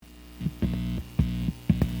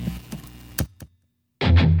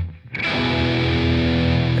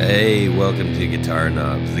Hey, welcome to Guitar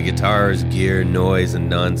Knobs, the guitars, gear, noise, and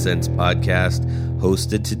nonsense podcast,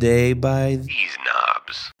 hosted today by these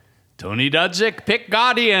knobs. Tony Dudzik, Pick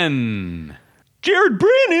Guardian. Jared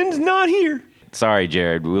Brennan's not here. Sorry,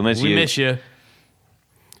 Jared, we miss you. We miss you.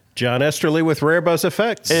 John Esterly with Rare Buzz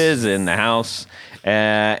Effects Is in the house,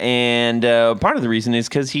 and part of the reason is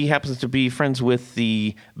because he happens to be friends with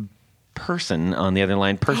the person on the other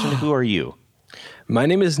line. Person, who are you? My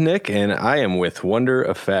name is Nick, and I am with Wonder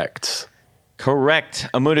Effects. Correct.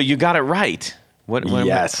 Amuda, you got it right. What?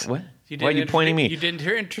 Yes. What? Why are you pointing me? You didn't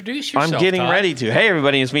introduce yourself, I'm getting Todd. ready to. Hey,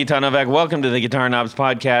 everybody, it's me, Todd Novak. Welcome to the Guitar Knobs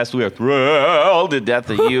podcast. We are thrilled to death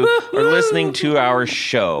that you are listening to our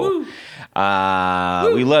show.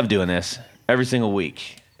 We love doing this every single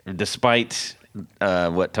week, despite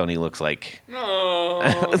what Tony looks like.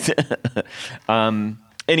 No.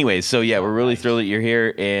 Anyways, so yeah, we're really thrilled that you're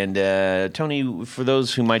here. And Tony, for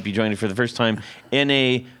those who might be joining for the first time, in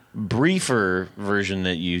a briefer version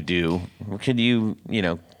that you do, could you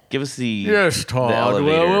give us the Yes, Todd. the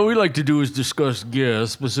elevator? Well, what we like to do is discuss gear,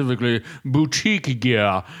 specifically boutique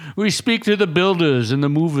gear. We speak to the builders and the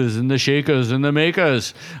movers and the shakers and the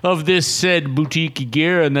makers of this said boutique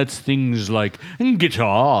gear, and that's things like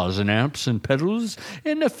guitars and amps and pedals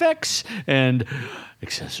and effects and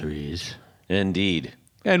accessories. Indeed.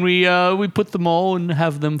 And we put them all and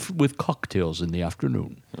have them with cocktails in the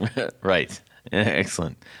afternoon. Right.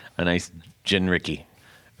 Excellent. A nice gin Ricky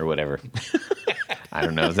or whatever. I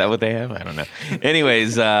don't know. Is that what they have? I don't know.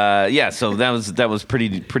 Anyways, yeah. So that was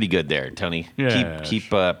pretty good there, Tony. Yes.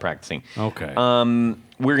 Keep practicing. Okay.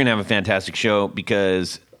 We're gonna have a fantastic show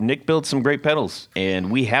because Nick built some great pedals,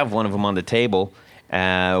 and we have one of them on the table.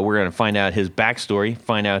 We're gonna find out his backstory,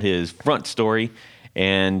 find out his front story,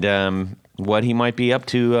 and what he might be up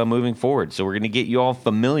to moving forward. So we're gonna get you all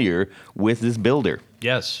familiar with this builder.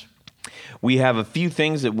 Yes. We have a few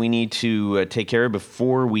things that we need to take care of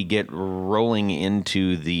before we get rolling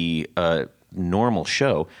into the normal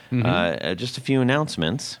show. Just a few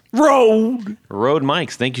announcements. Rode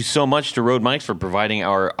Mics. Thank you so much to Rode Mics for providing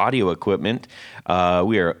our audio equipment.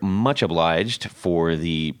 We are much obliged for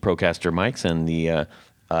the Procaster mics and the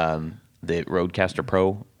Rodecaster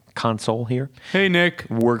Pro console here. Hey, Nick.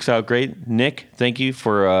 Works out great. Nick, thank you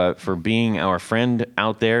for being our friend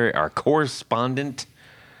out there, our correspondent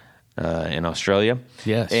in Australia.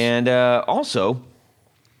 Yes. And also,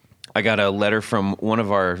 I got a letter from one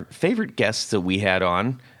of our favorite guests that we had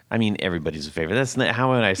on. I mean, everybody's a favorite. That's not,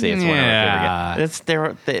 how would I say it's one of our favorite guests?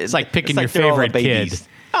 It's like picking your they're all favorite babies. kid.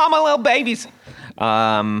 Oh, my little babies.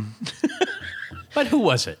 But who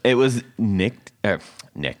was it? It was Nick.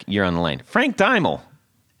 Nick, you're on the line. Frank Daimel.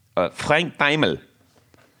 Frank Daimel.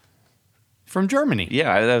 From Germany.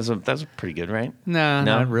 Yeah, that was pretty good, right? No,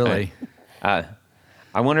 not really. I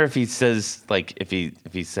wonder if he says if he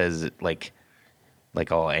says it like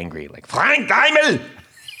all angry, like Frank Daimel.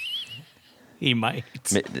 He might.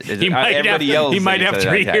 He might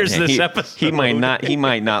after he hears this episode. He might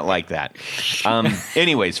not like that.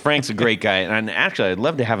 Anyways, Frank's a great guy, and actually, I'd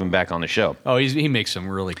love to have him back on the show. Oh, he makes some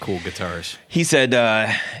really cool guitars. He said,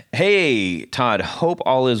 "Hey Todd, hope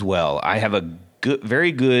all is well. I have a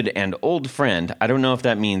very good and old friend. I don't know if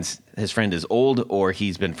that means his friend is old or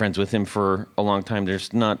he's been friends with him for a long time.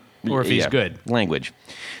 There's not, or if he's good language.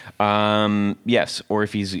 Yes, or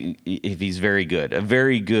if he's very good, a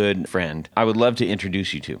very good friend. I would love to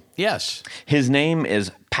introduce you to. Yes. His name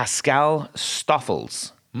is Pascal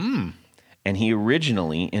Stoffels, and he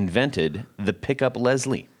originally invented the pickup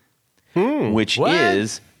Leslie, which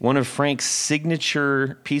is one of Frank's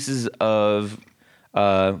signature pieces of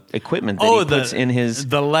equipment that he puts in his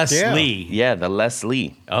the Leslie. Yeah, the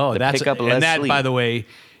Leslie. Oh, the that's pickup and Leslie. that, by the way,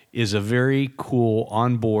 is a very cool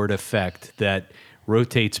onboard effect that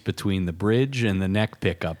rotates between the bridge and the neck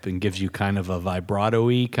pickup and gives you kind of a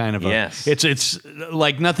vibrato-y kind of Yes. It's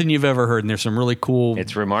like nothing you've ever heard, and there's some really cool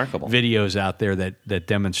It's remarkable videos out there that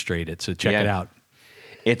demonstrate it, so check it out.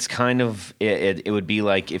 It's kind of it would be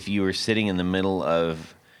like if you were sitting in the middle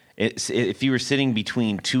of if you were sitting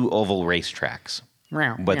between two oval racetracks,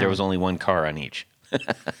 but there was only one car on each.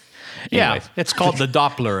 Yeah, it's called the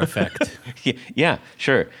Doppler effect. Yeah,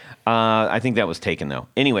 sure. I think that was taken though.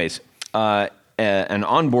 Anyways, an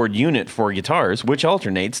onboard unit for guitars which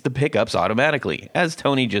alternates the pickups automatically, as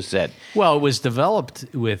Tony just said. Well, it was developed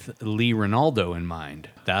with Lee Ronaldo in mind.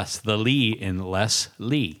 That's the Lee in Les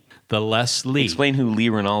Lee. The Les Lee. Explain who Lee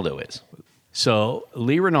Ronaldo is. So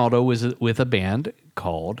Lee Ronaldo was with a band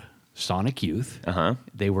called Sonic Youth. Uh-huh.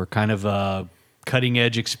 They were kind of a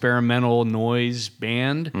cutting-edge experimental noise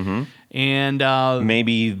band. Mm-hmm. And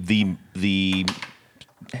maybe the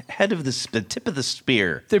head of the tip of the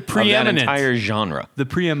spear. The of preeminent. that entire genre. The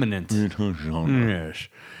preeminent. Yes.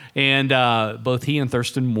 And both he and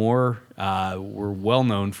Thurston Moore were well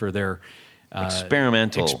known for their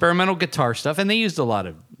experimental guitar stuff, and they used a lot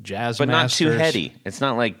of jazz but masters. Not too heady. It's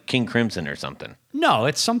not like King Crimson or something. No,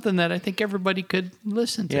 it's something that I think everybody could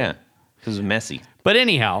listen to. Yeah, it was messy. But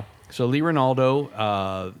anyhow, so Lee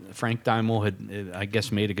Ronaldo, Frank Dimel had, I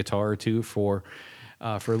guess, made a guitar or two for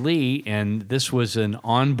Lee, and this was an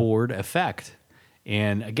onboard effect.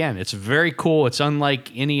 And again, it's very cool. It's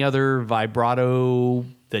unlike any other vibrato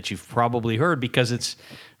that you've probably heard because it's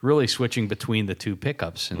really switching between the two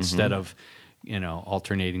pickups instead of,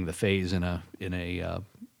 alternating the phase in a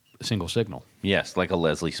single signal. Yes, like a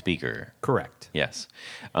Leslie speaker. Correct. Yes.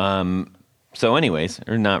 So anyways,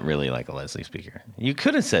 or not really like a Leslie speaker. You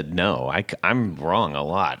could have said no. I'm wrong a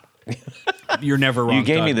lot. You're never wrong. You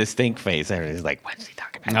gave Todd. me the stink face. Everybody's like, what's he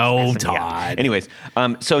talking about? No, Todd. Todd. Anyways,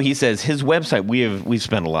 so he says his website, we've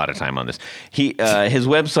spent a lot of time on this. His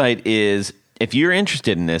website is, if you're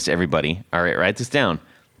interested in this, everybody, all right, write this down.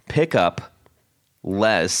 Pickup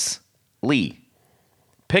Leslie.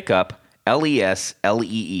 Pickup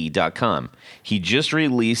LESLEE.com. He just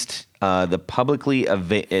released he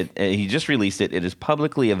just released it. It is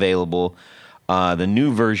publicly available. The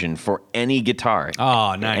new version for any guitar.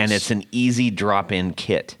 Oh, nice. And it's an easy drop-in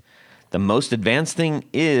kit. The most advanced thing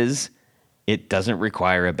is it doesn't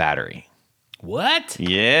require a battery. What?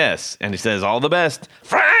 Yes. And it says, all the best,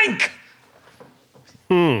 Frank!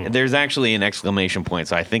 There's actually an exclamation point,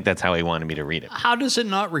 so I think that's how he wanted me to read it. How does it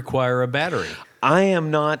not require a battery? I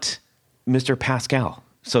am not Mr. Pascal,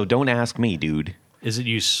 so don't ask me, dude. Is it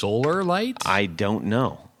use solar light? I don't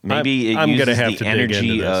know. Maybe I'm it gonna uses have the to dig into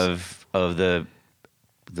energy this. of the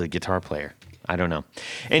guitar player. I don't know.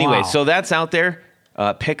 Anyway, Wow. so that's out there.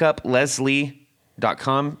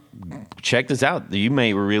 Pickupleslie.com. Check this out. You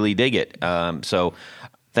may really dig it. So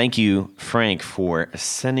thank you, Frank, for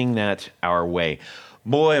sending that our way.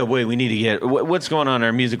 Boy, oh boy, we need to get... What's going on in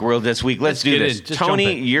our music world this week? Let's do this.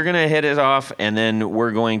 Tony, you're going to hit it off, and then we're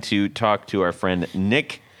going to talk to our friend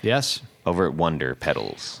Nick. Yes. Over at Wonder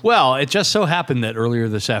Pedals. Well, it just so happened that earlier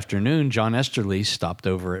this afternoon, John Esterly stopped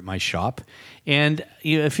over at my shop. And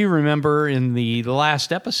if you remember in the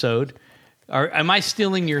last episode, am I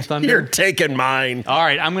stealing your thunder? You're taking mine. All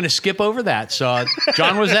right, I'm going to skip over that. So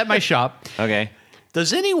John was at my shop. Okay.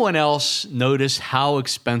 Does anyone else notice how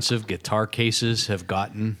expensive guitar cases have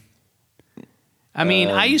gotten? I mean,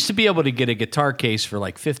 I used to be able to get a guitar case for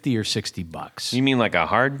like $50 or $60. You mean like a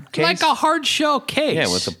hard case? Like a hard shell case. Yeah,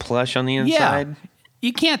 with the plush on the inside. Yeah.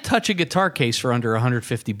 You can't touch a guitar case for under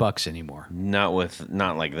 $150 anymore. Not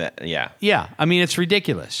like that. Yeah. Yeah, I mean, it's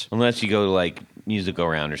ridiculous. Unless you go to like Music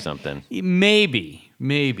Around or something. Maybe,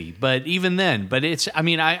 but even then,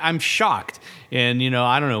 I'm shocked. And,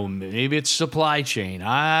 I don't know, maybe it's supply chain.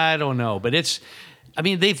 I don't know. But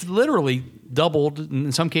they've literally doubled,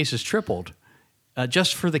 in some cases tripled,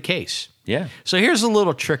 just for the case. Yeah. So here's a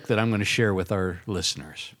little trick that I'm going to share with our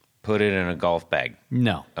listeners. Put it in a golf bag.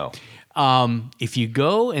 No. Oh. If you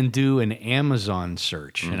go and do an Amazon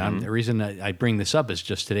search, and the reason I bring this up is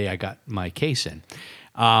just today I got my case in.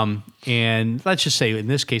 And let's just say in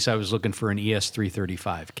this case, I was looking for an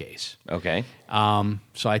ES335 case. Okay.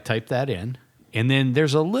 So I typed that in. And then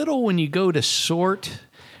there's a little, when you go to sort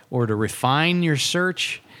or to refine your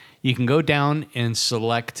search, you can go down and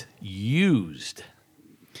select used.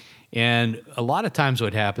 And a lot of times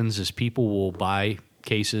what happens is people will buy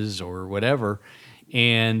cases or whatever,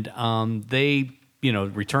 and they,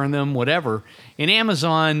 return them, whatever. And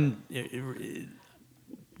Amazon,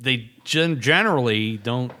 they generally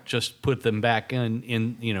don't just put them back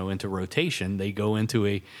into rotation. They go into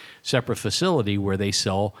a separate facility where they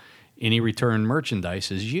sell any return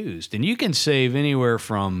merchandise as used. And you can save anywhere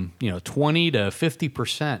from 20 to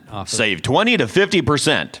 50% off. Save 20 to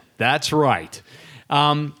 50%. That's right.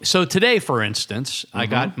 So today, for instance,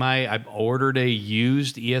 I ordered a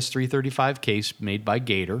used ES335 case made by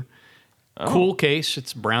Gator. Cool case.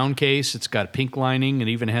 It's a brown case. It's got a pink lining. It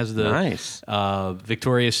even has the nice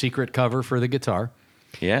Victoria's Secret cover for the guitar.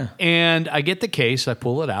 Yeah. And I get the case. I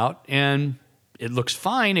pull it out, and it looks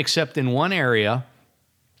fine, except in one area,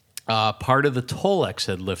 part of the Tolex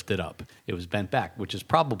had lifted up. It was bent back, which is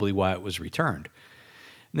probably why it was returned.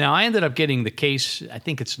 Now, I ended up getting the case, I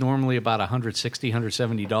think it's normally about $160,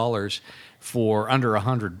 $170 for under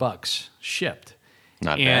 $100 shipped.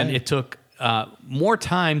 Not bad. And it took more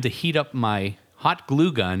time to heat up my hot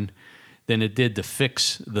glue gun than it did to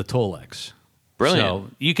fix the Tolex.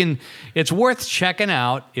 Brilliant. So it's worth checking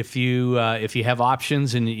out if you have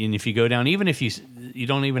options and if you go down, even if you you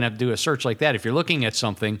don't even have to do a search like that. If you're looking at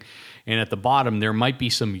something and at the bottom there might be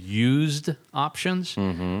some used options,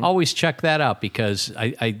 always check that out because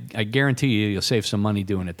I guarantee you'll save some money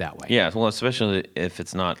doing it that way. Yeah, well, especially if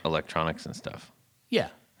it's not electronics and stuff. Yeah.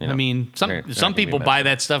 You know, I mean, some people buy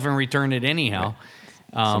that stuff and return it anyhow.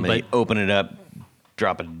 Somebody open it up,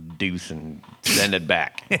 drop a deuce, and send it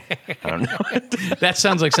back. I don't know. That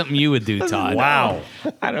sounds like something you would do, Todd. Wow.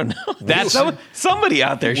 I don't know. That's somebody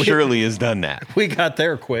out there surely has done that. We got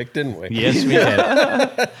there quick, didn't we? Yes, we did.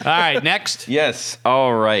 All right, next. Yes.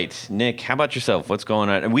 All right, Nick. How about yourself? What's going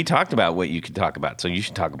on? And we talked about what you could talk about, so you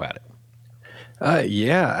should talk about it.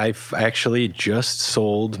 Yeah, I've actually just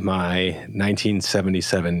sold my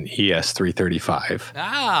 1977 ES 335.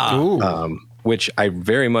 Which I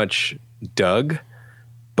very much dug,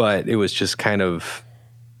 but it was just kind of,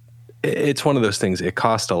 it's one of those things. It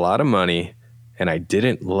cost a lot of money and I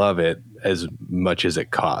didn't love it as much as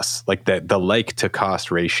it costs. Like the like to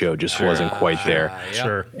cost ratio just wasn't quite there.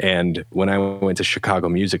 Sure. And when I went to Chicago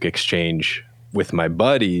Music Exchange with my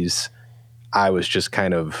buddies, I was just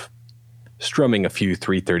kind of strumming a few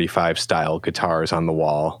 335 style guitars on the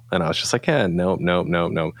wall. And I was just like, nope.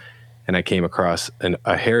 And I came across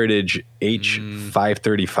a Heritage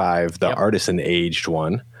H535, the artisan aged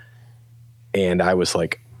one. And I was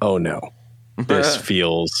like, oh no, this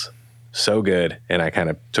feels so good. And I kind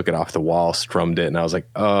of took it off the wall, strummed it. And I was like,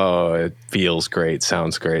 oh, it feels great.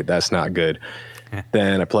 Sounds great. That's not good.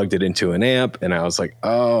 Then I plugged it into an amp and I was like,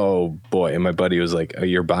 oh boy. And my buddy was like, oh,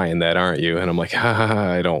 you're buying that, aren't you? And I'm like,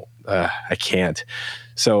 I can't.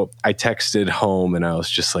 So I texted home and I was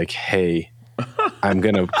just like, hey, I'm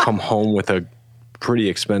going to come home with a pretty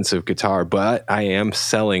expensive guitar, but I am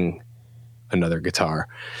selling another guitar.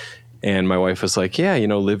 And my wife was like, yeah,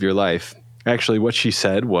 live your life. Actually, what she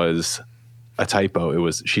said was a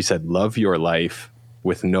typo. She said, love your life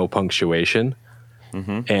with no punctuation.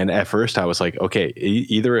 Mm-hmm. And at first I was like, okay,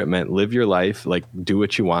 either it meant live your life, like do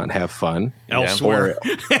what you want, have fun. Elsewhere.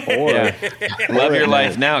 Or love your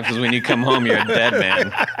life now, because when you come home, you're a dead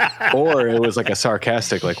man. Or it was like a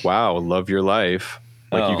sarcastic, like, wow, love your life.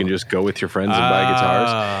 Like you can just go with your friends and buy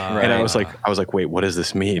guitars. Right. And I was like, wait, what does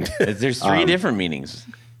this mean? There's three different meanings.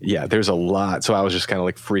 Yeah, there's a lot. So I was just kind of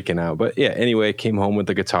like freaking out. But yeah, anyway, came home with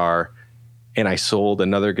the guitar and I sold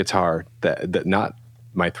another guitar that not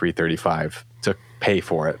my 335 to pay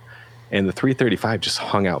for it. And the 335 just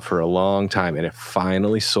hung out for a long time and it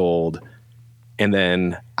finally sold. And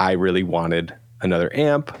then I really wanted another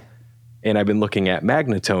amp and I've been looking at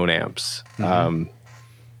Magnatone amps,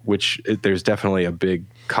 which there's definitely a big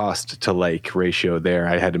cost to like ratio there.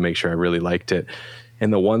 I had to make sure I really liked it.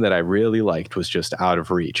 And the one that I really liked was just out of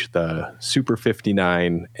reach, the Super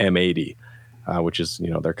 59 M80, which is,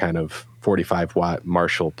 they're kind of 45 watt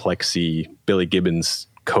Marshall Plexi, Billy Gibbons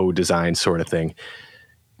co-design sort of thing.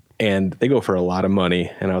 And they go for a lot of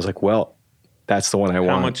money. And I was like, well, that's the one I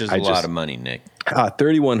want. How much is a lot of money, Nick?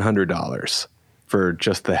 $3,100 for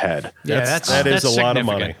just the head. Yeah, that is a lot of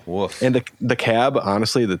money. Woof. And the cab,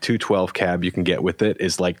 honestly, the 212 cab you can get with it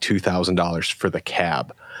is like $2,000 for the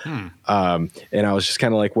cab. And I was just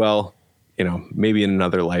kind of like, well, maybe in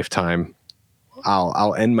another lifetime,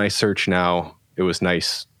 I'll end my search now. It was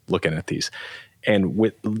nice looking at these. And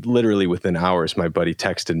literally within hours, my buddy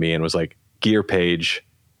texted me and was like, Gear Page,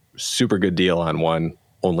 super good deal on one,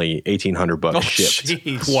 only $1,800 shipped.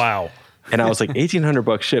 Geez. Wow. And I was like,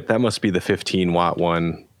 $1,800 shipped. That must be the 15 watt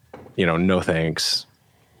one. No thanks.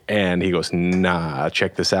 And he goes, nah,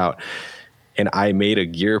 check this out. And I made a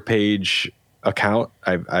Gear Page account.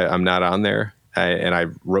 I'm not on there. And I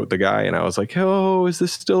wrote the guy and I was like, oh, is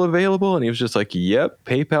this still available? And he was just like, yep,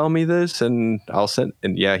 PayPal me this and I'll send.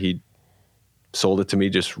 And yeah, he sold it to me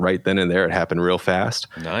just right then and there. It happened real fast.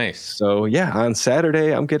 Nice. So yeah, on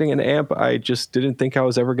Saturday, I'm getting an amp I just didn't think I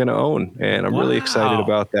was ever going to own. And I'm really excited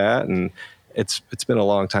about that. And it's been a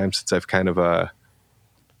long time since I've kind of,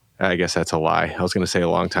 I guess that's a lie. I was going to say a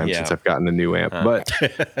long time since I've gotten a new amp, but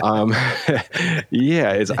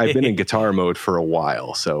yeah, I've been in guitar mode for a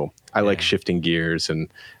while. So I like shifting gears and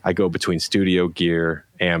I go between studio gear,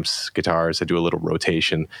 amps, guitars. I do a little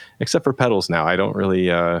rotation, except for pedals now. I don't really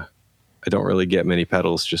get many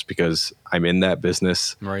pedals just because I'm in that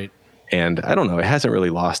business. Right. And I don't know, it hasn't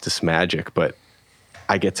really lost its magic, but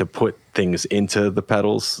I get to put things into the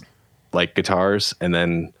pedals like guitars and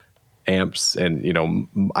then amps and,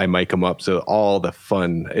 I mic them up. So all the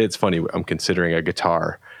fun, it's funny. I'm considering a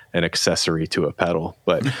guitar an accessory to a pedal,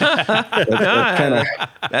 but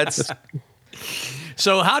that's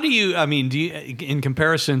So how do you, in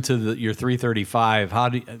comparison to your 335,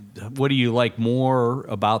 what do you like more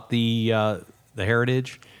about the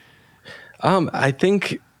Heritage? I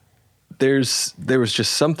think there was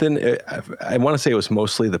just something. I want to say it was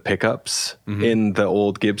mostly the pickups in the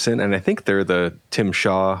old Gibson, and I think they're the Tim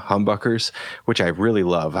Shaw humbuckers, which I really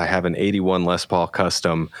love. I have an 81 Les Paul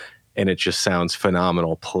Custom, and it just sounds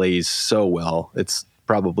phenomenal, plays so well. It's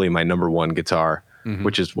probably my number one guitar,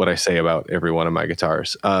 which is what I say about every one of my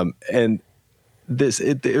guitars. And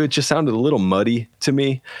it just sounded a little muddy to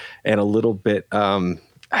me, and a little bit, I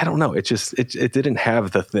don't know. It didn't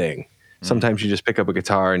have the thing. Sometimes you just pick up a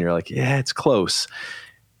guitar and you're like, yeah, it's close.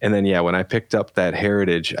 And then, when I picked up that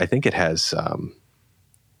Heritage, I think it has, I'm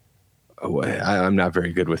not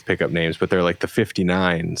very good with pickup names, but they're like the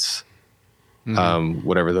 59s,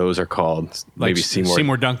 whatever those are called. Like maybe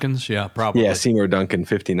Seymour Duncans. Yeah, probably. Yeah, Seymour Duncan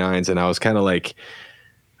 59s. And I was kind of like,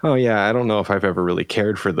 oh yeah, I don't know if I've ever really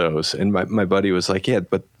cared for those. And my buddy was like, yeah,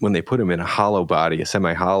 but when they put them in a hollow body, a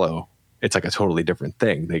semi-hollow, it's like a totally different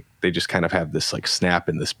thing. They just kind of have this like snap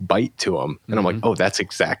and this bite to them. And I'm like, oh, that's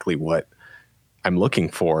exactly what I'm looking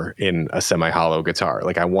for in a semi-hollow guitar.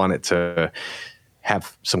 Like I want it to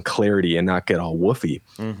have some clarity and not get all woofy.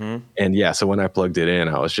 And so when I plugged it in,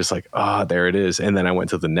 I was just like, there it is. And then I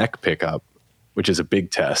went to the neck pickup, which is a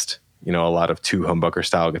big test. A lot of 2 humbucker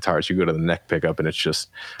style guitars, you go to the neck pickup and it's just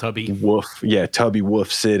tubby woof. Yeah. Tubby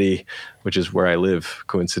woof city, which is where I live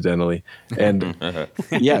coincidentally. And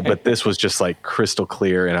but this was just like crystal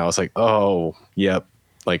clear. And I was like, oh, yep.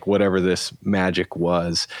 Like whatever this magic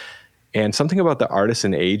was. And something about the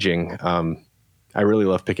artisan aging. I really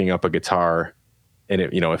love picking up a guitar and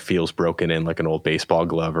it feels broken in like an old baseball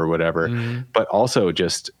glove or whatever, but also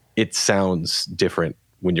just, it sounds different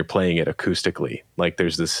when you're playing it acoustically. Like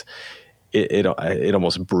there's this, it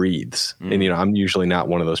almost breathes. And, I'm usually not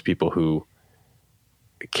one of those people who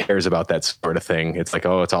cares about that sort of thing. It's like,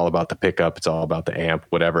 oh, it's all about the pickup. It's all about the amp,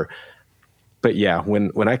 whatever. But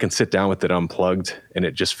when I can sit down with it unplugged and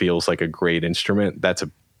it just feels like a great instrument, that's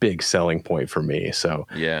a big selling point for me. So,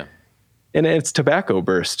 yeah. And it's tobacco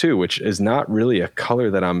burst too, which is not really a color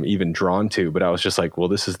that I'm even drawn to, but I was just like, well,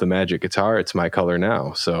 this is the magic guitar. It's my color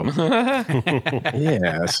now. So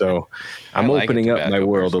so I'm opening up my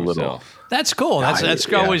world a little. Myself. That's cool.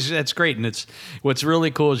 That's great. And it's, what's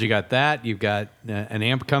really cool is you got that, you've got an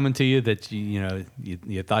amp coming to you that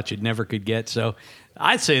you thought you'd never could get. So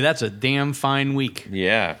I'd say that's a damn fine week.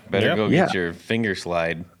 Yeah. Better go get your finger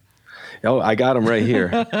slide. Oh, I got them right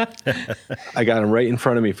here. I got them right in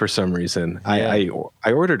front of me for some reason. Yeah.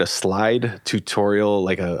 I ordered a slide tutorial,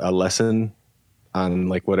 like a lesson on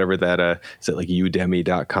like whatever that, is it like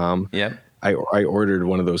udemy.com? Yeah. I ordered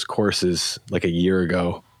one of those courses like a year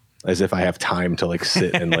ago, as if I have time to like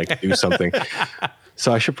sit and like do something.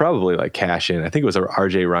 So I should probably like cash in. I think it was a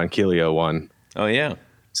RJ Ronquillo one. Oh yeah.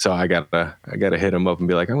 So I gotta hit him up and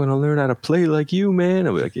be like, I'm gonna learn how to play like you, man.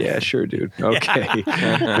 I'll be like, yeah, sure, dude. Okay.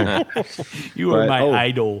 You are my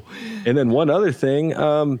idol. And then one other thing,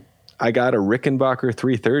 I got a Rickenbacker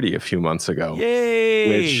 330 a few months ago. Yay!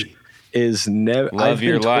 Which is never love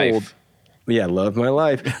your life. Yeah, love my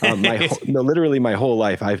life. Literally my whole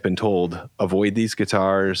life, I've been told avoid these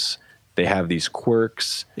guitars. They have these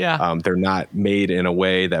quirks. Yeah. They're not made in a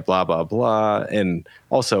way that blah blah blah. And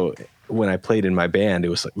also, when I played in my band, it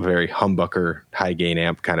was like a very humbucker, high gain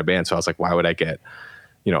amp kind of band. So I was like, why would I get,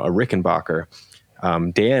 a Rickenbacker?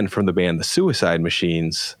 Dan from the band The Suicide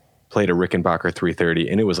Machines played a Rickenbacker 330,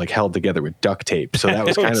 and it was like held together with duct tape. So that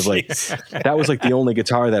was kind of like, that was like the only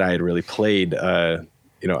guitar that I had really played, a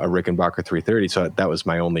Rickenbacker 330. So that was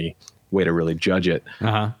my only way to really judge it.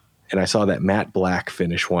 Uh-huh. And I saw that matte black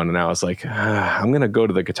finish one, and I was like, I'm going to go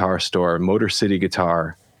to the guitar store, Motor City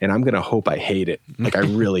Guitar, and I'm going to hope I hate it. Like, I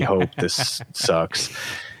really hope this sucks.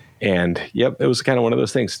 And, it was kind of one of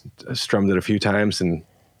those things. I strummed it a few times, and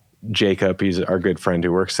Jacob, he's our good friend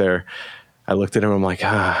who works there, I looked at him, I'm like,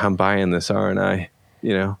 I'm buying this, aren't I?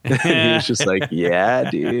 And he was just like, yeah,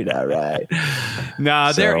 dude, all right.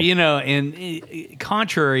 No, there, and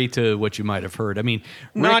contrary to what you might have heard, I mean,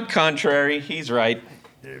 not contrary, he's right.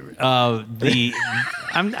 I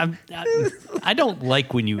don't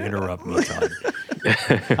like when you interrupt me, Todd.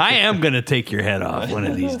 I am going to take your head off one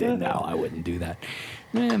of these days. No, I wouldn't do that.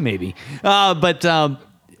 Maybe. But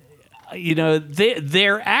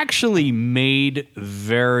they're actually made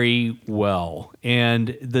very well.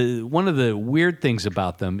 And one of the weird things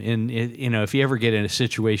about them, if you ever get in a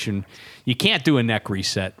situation, you can't do a neck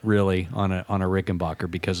reset really on a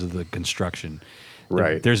Rickenbacker because of the construction.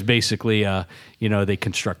 Right. There's basically, they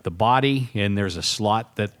construct the body, and there's a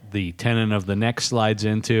slot that the tenon of the neck slides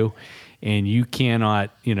into, and you cannot,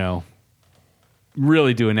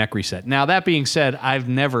 really do a neck reset. Now, that being said, I've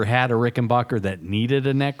never had a Rickenbacker that needed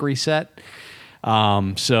a neck reset.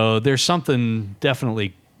 So there's something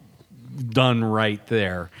definitely done right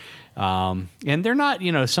there. And they're not,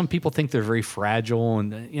 some people think they're very fragile,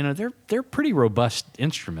 and they're pretty robust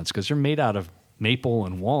instruments because they're made out of maple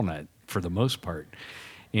and walnut for the most part,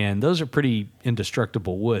 and those are pretty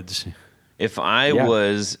indestructible woods. If I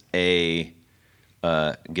was a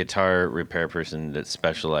guitar repair person that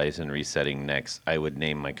specialized in resetting necks, I would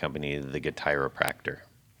name my company the Guitaropractor.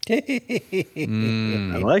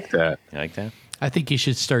 I like that. You like that? I think you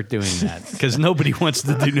should start doing that because nobody wants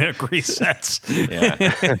to do neck resets.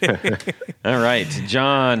 Yeah. All right,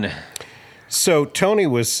 John. So Tony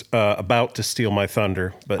was about to steal my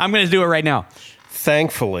thunder, but I'm going to do it right now.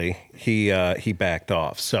 thankfully he backed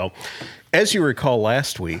off. So, as you recall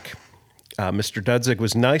last week, Mr. Dudzig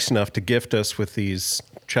was nice enough to gift us with these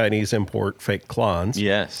Chinese import fake clons.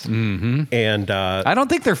 Yes. And I don't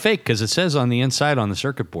think they're fake because it says on the inside on the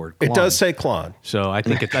circuit board. it Klon. does say clon. So I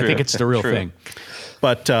think it's the real thing.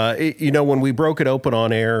 But, when we broke it open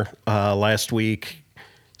on air last week,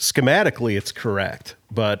 schematically it's correct.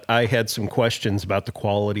 But I had some questions about the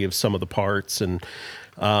quality of some of the parts. And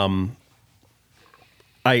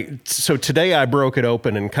so today I broke it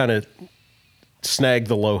open and kind of snagged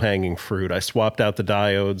the low-hanging fruit. I swapped out the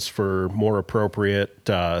diodes for more appropriate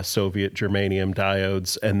Soviet germanium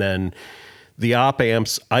diodes. And then the op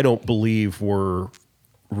amps, I don't believe were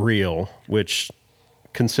real, which,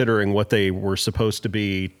 considering what they were supposed to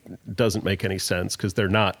be, doesn't make any sense because they're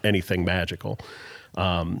not anything magical.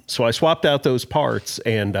 So I swapped out those parts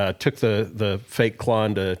and took the fake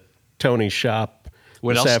clon to Tony's shop.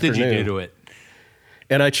 What this else afternoon. did you do to it?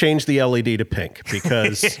 And I changed the LED to pink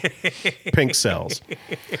because pink sells.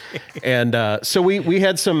 And so we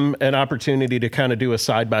had an opportunity to kind of do a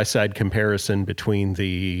side-by-side comparison between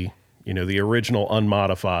the original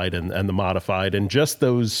unmodified and the modified, and just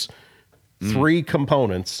those three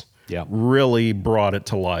components really brought it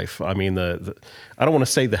to life. I mean, the I don't want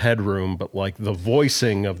to say the headroom, but like the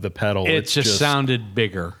voicing of the pedal. It just sounded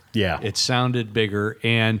bigger. Yeah. It sounded bigger.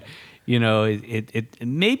 And, it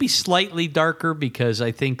may be slightly darker because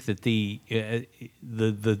I think that the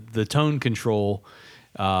tone control,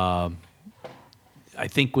 I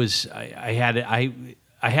think was, I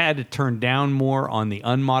had it turned down more on the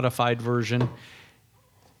unmodified version.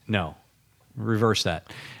 No, reverse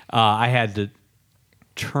that. I had to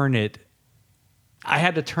turn it.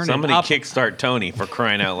 Somebody it up. kickstart Tony, for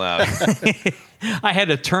crying out loud. I had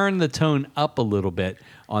to turn the tone up a little bit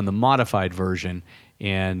on the modified version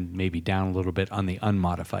and maybe down a little bit on the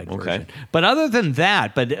unmodified version. But other than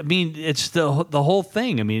that, it's the whole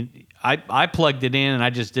thing. I mean, I plugged it in and I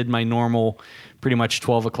just did my normal, pretty much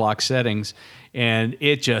 12 o'clock settings, and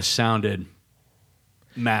it just sounded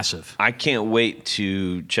massive. I can't wait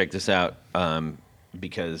to check this out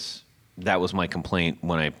because that was my complaint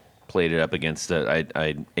when I played it up against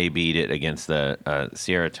I A-B'd it against the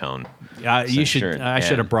Sierra Tone. You should. I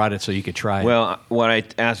should have brought it so you could try it. Well, what I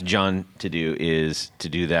asked John to do is to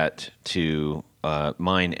do that to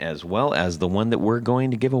mine as well as the one that we're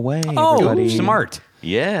going to give away. Oh, everybody. smart.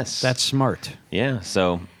 Yes. That's smart. Yeah.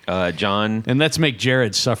 So John. And let's make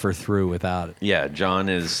Jared suffer through without it. Yeah, John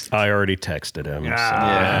is. I already texted him.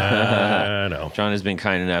 Yeah. I know. John has been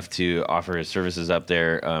kind enough to offer his services up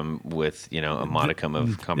there with a modicum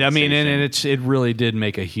of compensation. I mean, and it really did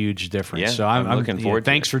make a huge difference. Yeah, so I'm looking forward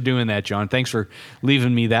to thanks for doing that, John. Thanks for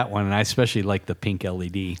leaving me that one, and I especially like the pink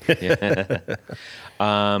LED.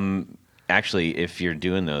 Actually, if you're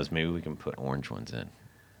doing those, maybe we can put orange ones in.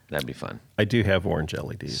 That'd be fun. I do have orange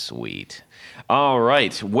LEDs. Sweet. All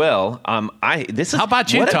right. Well, this is. How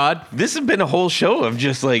about you, Todd? This has been a whole show of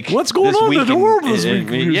just like what's going on in the world this week.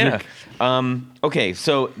 Yeah. Okay.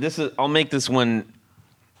 So I'll make this one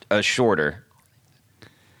shorter.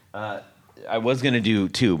 I was gonna do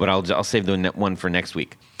two, but I'll save the one for next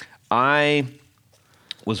week. I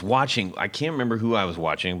was watching. I can't remember who I was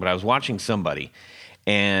watching, but I was watching somebody,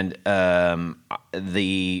 and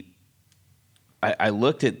I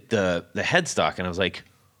looked at the headstock and I was like,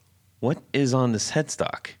 what is on this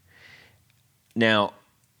headstock? Now,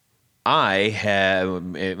 I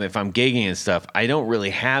have, if I'm gigging and stuff, I don't really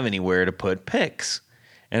have anywhere to put picks.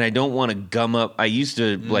 And I don't want to gum up. I used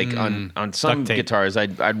to, like, on some guitars,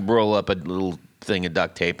 I'd roll up a little thing of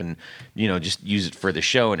duct tape and, just use it for the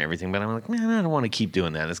show and everything. But I'm like, man, I don't want to keep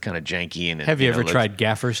doing that. It's kind of janky. And have you ever tried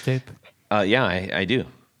gaffer's tape? Yeah, I do.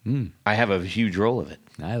 I have a huge roll of it.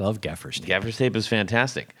 I love gaffer's tape. Gaffer's tape is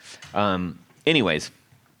fantastic. Anyways,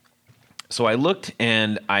 so I looked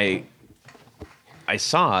and I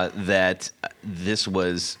saw that this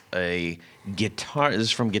was a guitar. This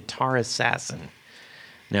is from Guitar Assassin.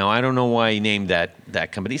 Now, I don't know why he named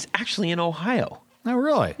that company. It's actually in Ohio. Oh,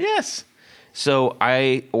 really? Yes. So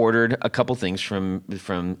I ordered a couple things from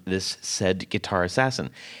this said Guitar Assassin.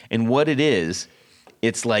 And what it is,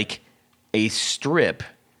 it's like a strip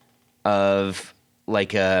of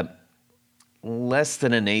like a less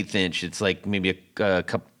than an 1/8 inch. It's like maybe a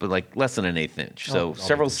couple, like less than an 1/8 inch. So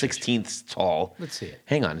several 16ths tall. Let's see it.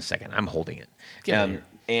 Hang on a second. I'm holding it. Get it here.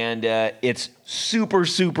 And it's super,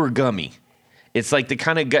 super gummy. It's like the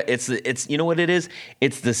kind of it's you know what it is?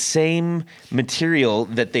 It's the same material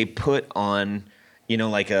that they put on,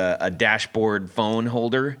 like a dashboard phone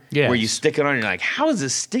holder, where you stick it on and you're like, how is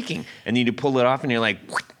this sticking? And then you pull it off and you're like,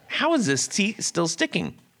 how is this still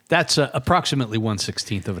sticking? That's approximately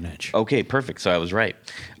 1/16 of an inch. Okay, perfect. So I was right.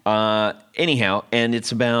 Anyhow, and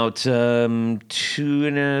it's about 2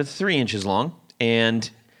 and 3 inches long, and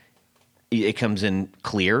it comes in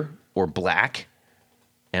clear or black.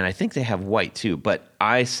 And I think they have white too. But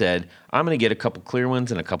I said, I'm going to get a couple clear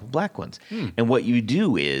ones and a couple black ones. And what you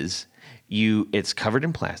do is it's covered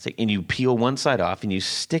in plastic, and you peel one side off and you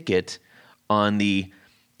stick it on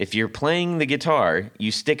if you're playing the guitar, you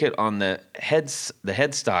stick it on the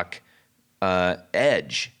headstock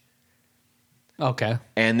edge. Okay.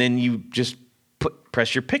 And then you just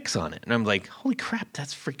press your picks on it. And I'm like, holy crap,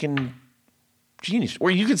 that's freaking genius. Or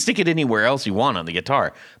you can stick it anywhere else you want on the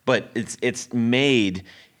guitar, but it's made.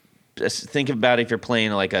 Think about if you're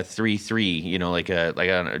playing like a 3/3, like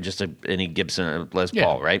any Gibson Les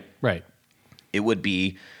Paul, right? Right. It would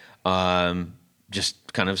be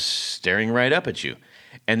just kind of staring right up at you,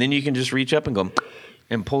 and then you can just reach up and go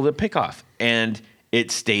and pull the pick off, and it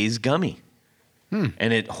stays gummy, and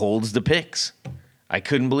it holds the picks. I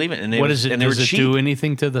couldn't believe it. And does it do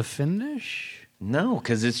anything to the finish? No,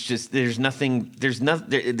 because it's just there's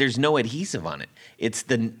no adhesive on it. It's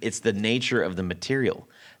the nature of the material.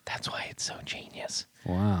 That's why it's so genius.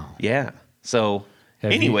 Wow. Yeah. So,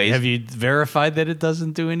 have you verified that it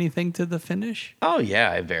doesn't do anything to the finish? Oh yeah,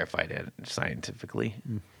 I verified it scientifically.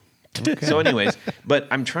 Okay. So, anyways, but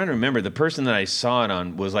I'm trying to remember the person that I saw it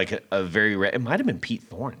on was like a very rare. It might have been Pete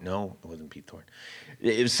Thorne. No, it wasn't Pete Thorne.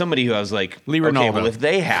 It was somebody who I was like, Lee Ronaldo. Okay, well, if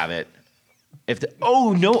they have it.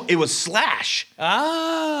 No, it was Slash.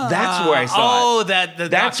 Ah, that's where I saw it.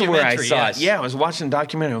 That's where I saw it. Yeah, I was watching the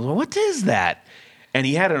documentary. I was like, what is that? And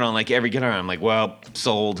he had it on like every guitar. I'm like, well,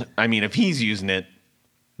 sold. I mean, if he's using it,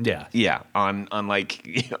 yeah, on like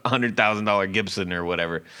 $100,000 Gibson or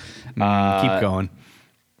whatever. Keep going.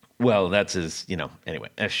 Well, that's his. Anyway.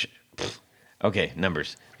 Okay,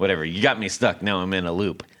 numbers. Whatever. You got me stuck. Now I'm in a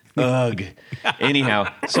loop. Ugh.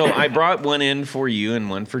 Anyhow, so I brought one in for you and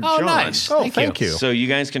one for John. Nice. Thank you. So you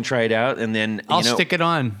guys can try it out, and then I'll stick it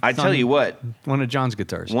on. I tell you what, one of John's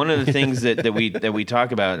guitars. One of the things that we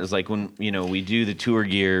talk about is like when we do the tour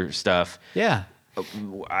gear stuff. Yeah.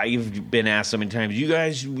 I've been asked so many times,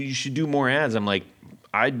 you should do more ads. I'm like,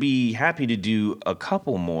 I'd be happy to do a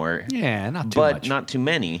couple more. Yeah, not too much. But not too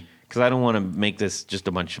many. Because I don't want to make this just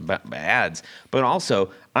a bunch of ads. But also,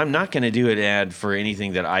 I'm not going to do an ad for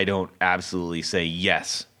anything that I don't absolutely say,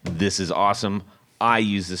 yes, this is awesome. I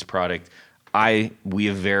use this product. We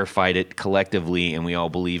have verified it collectively, and we all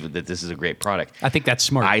believe that this is a great product. I think that's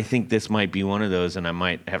smart. I think this might be one of those, and I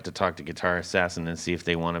might have to talk to Guitar Assassin and see if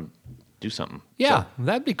they want to do something. Yeah,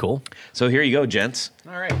 that'd be cool. So here you go, gents.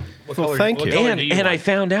 All right. Well, thank you. And I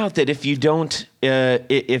found out that if you don't,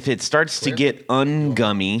 if it starts to get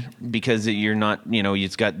ungummy because you're not,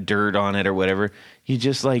 it's got dirt on it or whatever, you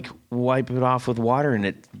just like wipe it off with water and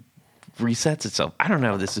it resets itself. I don't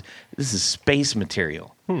know. This is space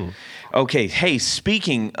material. Okay. Hey,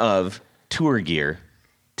 speaking of tour gear,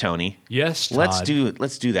 Tony. Yes, Todd.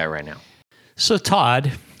 Let's do that right now. So,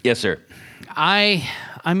 Todd. Yes, sir.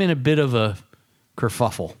 I'm in a bit of a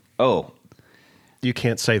kerfuffle. Oh. You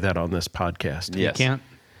can't say that on this podcast. Yes. You can't?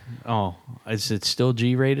 Oh, is it still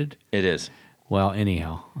G-rated? It is. Well,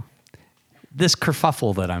 anyhow, this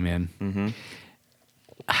kerfuffle that I'm in,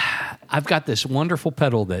 I've got this wonderful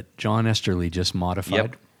pedal that John Esterly just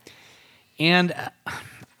modified. Yep. And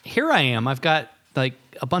here I am. I've got like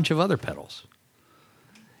a bunch of other pedals.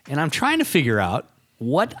 And I'm trying to figure out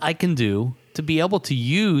what I can do to be able to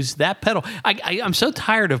use that pedal. I'm so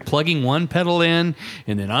tired of plugging one pedal in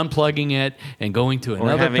and then unplugging it and going to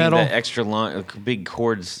another pedal. Or having the extra long, big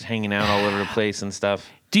cords hanging out all over the place and stuff.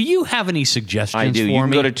 Do you have any suggestions I do. for You can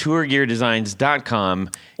me? go to tourgeardesigns.com.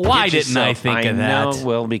 Why didn't I think of that? I know,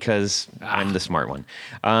 well, because I'm the smart one.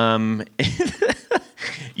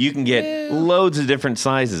 You can get loads of different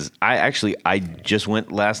sizes. I just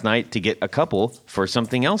went last night to get a couple for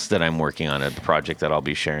something else that I'm working on, a project that I'll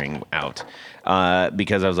be sharing out.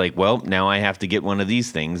 Because I was like, well, now I have to get one of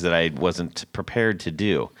these things that I wasn't prepared to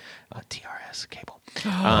do. A TRS cable.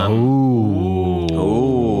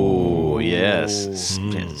 yes.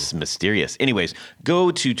 It's mysterious. Anyways,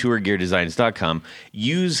 go to tourgeardesigns.com.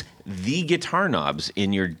 Use the guitar knobs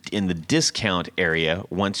in the discount area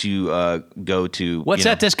once you go to... What's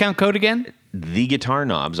that discount code again? The guitar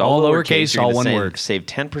knobs. All lowercase, all one word. Save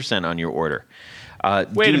 10% on your order.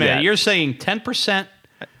 Wait a minute. You're saying 10%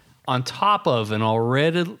 on top of an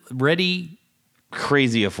already...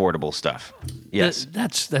 Crazy affordable stuff. Yes.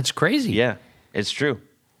 That's crazy. Yeah, it's true.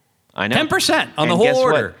 I know. 10% on the And whole guess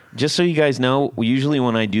order. What? Just so you guys know, usually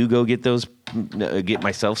when I do go get those, get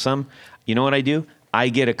myself some, you know what I do? I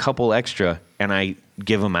get a couple extra and I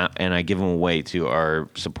give them out and I give them away to our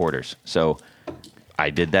supporters. So I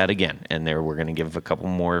did that again, and we're going to give a couple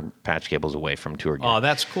more patch cables away from Tour Gear. Oh,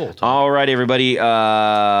 that's cool. Tom. All right, everybody.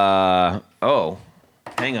 Hang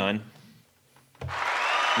on.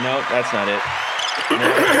 No, that's not it. No.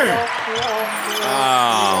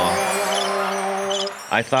 Oh.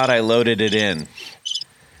 I thought I loaded it in.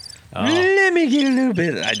 Oh. Let me get a little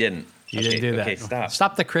bit. I didn't. You didn't do that. Okay, stop.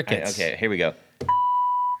 Stop the crickets. Okay, here we go.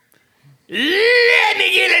 Let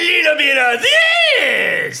me get a little bit of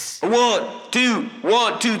this. 1,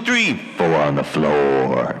 2, 3. 4 on the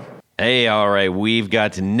floor. Hey, all right. We've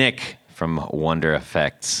got Nick from Wonder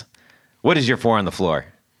Effects. What is your 4 on the floor?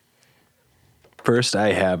 First,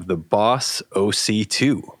 I have the Boss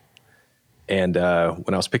OC2. And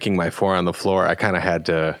when I was picking my 4 on the floor, I kind of had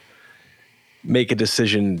to make a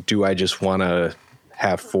decision. Do I just want to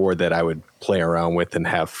have 4 that I would play around with and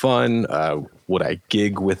have fun? Would I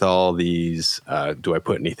gig with all these? Do I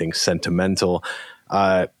put anything sentimental?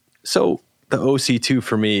 So the OC2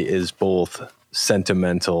 for me is both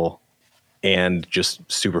sentimental and just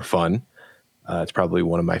super fun. It's probably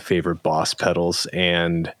one of my favorite Boss pedals.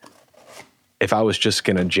 And if I was just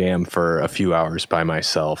going to jam for a few hours by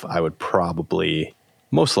myself, I would probably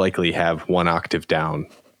most likely have 1 octave down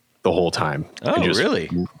the whole time. Oh, and just really?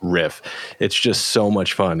 Riff. It's just so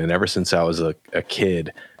much fun. And ever since I was a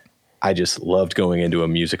kid, I just loved going into a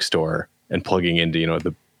music store and plugging into,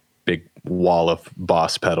 the big wall of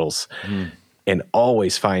Boss pedals and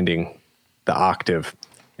always finding the octave.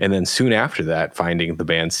 And then soon after that, finding the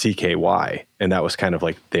band CKY. And that was kind of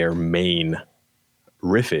like their main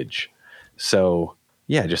riffage. So,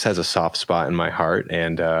 yeah, it just has a soft spot in my heart.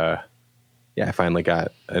 And, I finally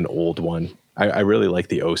got an old one. I really like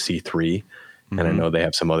the OC3, and I know they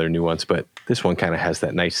have some other new ones, but this one kind of has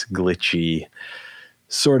that nice glitchy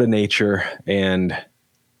sort of nature. And,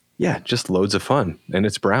 just loads of fun. And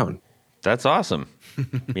it's brown. That's awesome.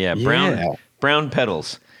 Yeah, brown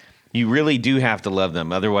pedals. You really do have to love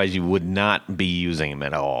them. Otherwise, you would not be using them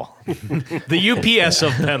at all. The UPS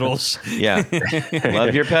of pedals. Yeah.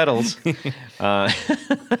 Love your pedals. The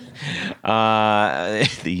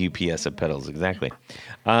UPS of pedals, exactly.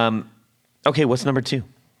 Okay, what's number 2?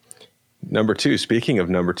 Number 2, speaking of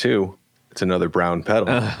number 2, it's another brown pedal.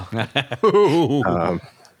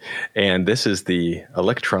 And this is the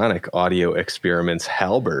Electronic Audio Experiments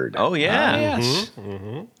Halberd. Oh, yeah. Yes.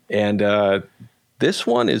 And this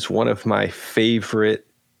one is one of my favorite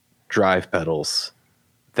drive pedals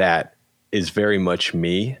that is very much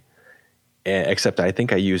me, except I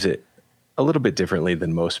think I use it a little bit differently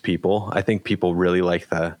than most people. I think people really like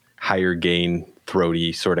the higher gain,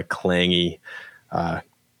 throaty, sort of clangy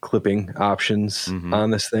clipping options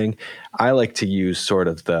on this thing. I like to use sort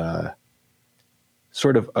of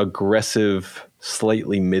aggressive,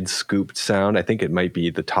 slightly mid-scooped sound. I think it might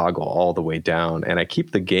be the toggle all the way down, and I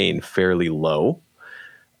keep the gain fairly low.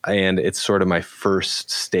 And it's sort of my first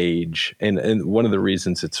stage. And one of the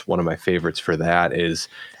reasons it's one of my favorites for that is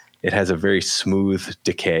it has a very smooth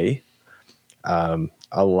decay.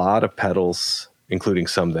 A lot of pedals, including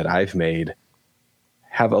some that I've made,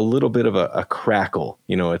 have a little bit of a crackle.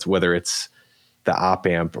 It's whether it's the op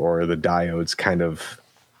amp or the diodes kind of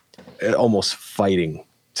almost fighting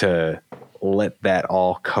to let that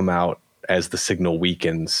all come out as the signal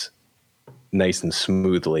weakens nice and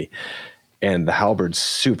smoothly. And the Halberd's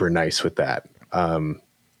super nice with that.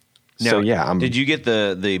 Did you get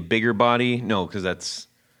the bigger body? No, because that's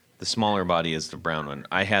the smaller body is the brown one.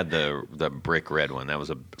 I had the brick red one. That was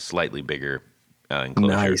a slightly bigger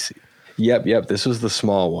enclosure. Nice. Yep. This was the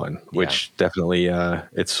small one, which definitely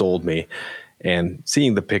it sold me. And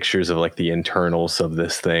seeing the pictures of like the internals of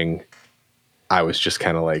this thing, I was just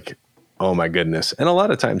kind of like, oh my goodness. And a lot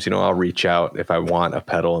of times, I'll reach out if I want a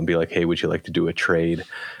pedal and be like, hey, would you like to do a trade?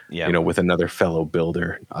 With another fellow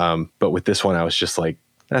builder. But with this one, I was just like,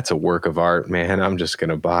 that's a work of art, man. I'm just going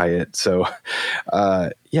to buy it. So,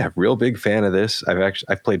 real big fan of this.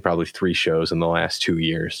 I've played probably 3 shows in the last 2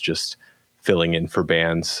 years, just filling in for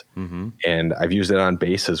bands, and I've used it on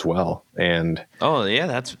bass as well. And oh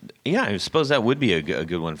yeah, I suppose that would be a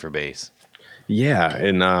good one for bass. Yeah,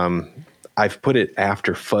 and I've put it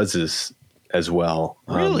after fuzzes as well.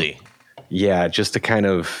 Really? Yeah, just to kind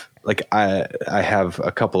of like I have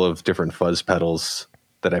a couple of different fuzz pedals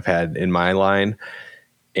that I've had in my line,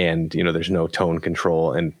 and there's no tone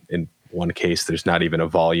control, and in one case there's not even a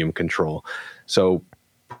volume control. So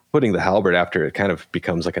putting the Halberd after it kind of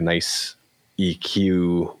becomes like a nice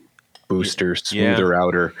EQ booster, smoother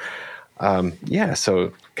outer.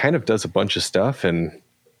 So kind of does a bunch of stuff, and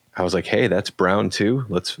I was like, hey, that's brown too.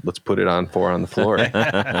 Let's put it on 4 on the floor.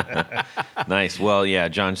 Nice. Well, yeah,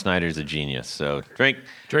 John Snyder's a genius. So drink.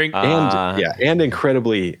 And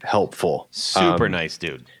incredibly helpful. Super nice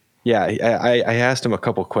dude. Yeah, I asked him a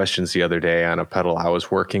couple questions the other day on a pedal I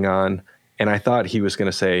was working on, and I thought he was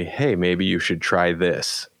going to say, hey, maybe you should try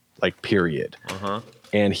this, like, period.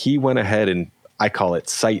 And he went ahead and, I call it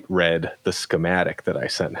sight read the schematic that I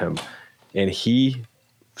sent him, and he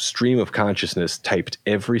stream of consciousness typed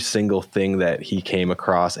every single thing that he came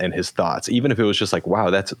across and his thoughts, even if it was just like, wow,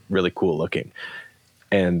 that's really cool looking.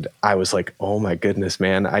 And I was like, oh my goodness,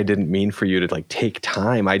 man, I didn't mean for you to like take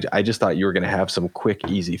time. I just thought you were going to have some quick,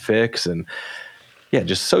 easy fix. And yeah,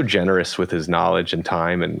 just so generous with his knowledge and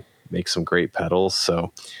time, and make some great pedals.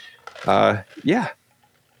 So yeah.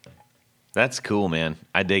 That's cool, man.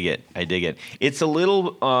 I dig it. It's a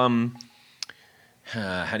little,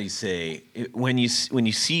 how do you say, when you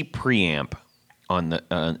see preamp on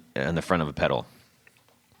the front of a pedal,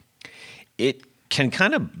 it can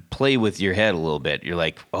kind of play with your head a little bit. You're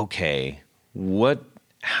like, okay,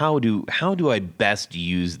 how do I best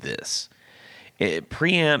use this?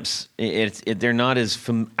 Preamps, they're not as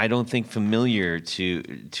I don't think familiar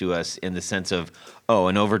to us in the sense of, oh,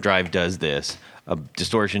 an overdrive does this, a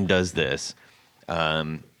distortion does this,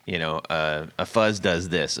 a fuzz does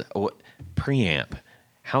this. Preamp,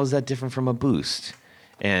 how is that different from a boost,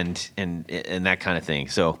 and that kind of thing?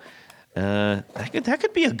 So that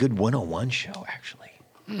could be a good 101 show, actually.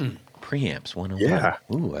 Preamps 101. Yeah.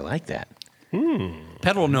 Ooh, I like that.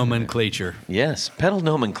 Pedal nomenclature. Yes, pedal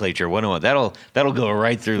nomenclature 101. That'll go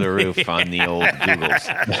right through the roof on the old Googles.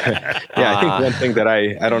 Yeah, I think one thing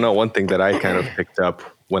that one thing that I kind of picked up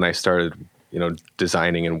when I started,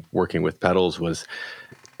 designing and working with pedals was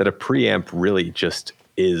that a preamp really just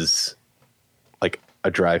is like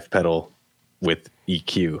a drive pedal with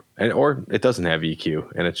EQ, or it doesn't have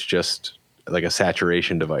EQ, and it's just like a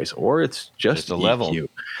saturation device, or it's just a EQ. level.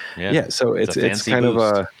 Yeah, so it's kind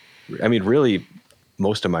boost. Really,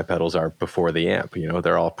 most of my pedals are before the amp.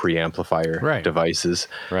 They're all preamplifier devices.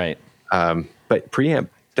 Right. But preamp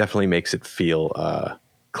definitely makes it feel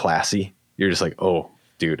classy. You're just like, oh,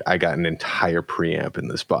 dude, I got an entire preamp in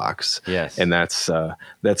this box. Yes. And that's a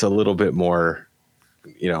little bit more,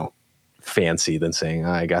 fancy than saying,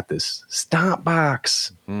 I got this stomp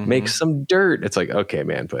box, make some dirt. It's like, okay,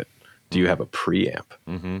 man, but do you have a preamp?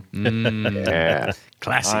 Yeah.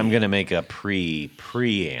 Classy. I'm going to make a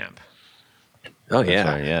preamp. Oh, yeah.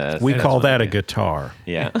 Sorry, yeah. We call that a guitar.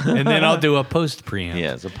 Yeah. And then I'll do a post preamp.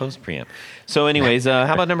 Yeah, it's a post preamp. So anyways,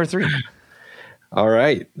 how about number 3? All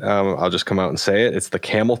right. I'll just come out and say it. It's the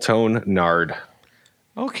Camel Tone Nard.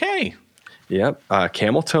 Okay. Yep.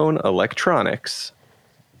 Camel Tone Electronics.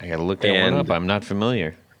 I got to look that one up. I'm not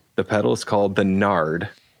familiar. The pedal is called the Nard.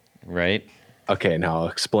 Right. Okay, now I'll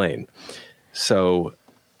explain. So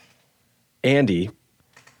Andy,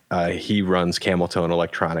 he runs Camel Tone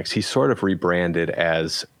Electronics. He's sort of rebranded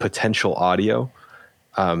as Potential Audio,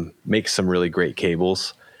 makes some really great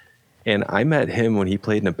cables. And I met him when he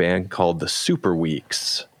played in a band called the Super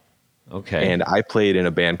Weeks. Okay. And I played in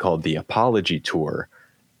a band called the Apology Tour.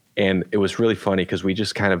 And it was really funny because we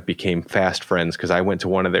just kind of became fast friends, because I went to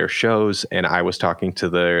one of their shows and I was talking to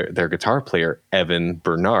their guitar player, Evan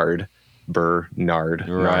Bernard.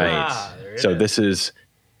 Right. So this is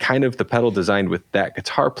kind of the pedal designed with that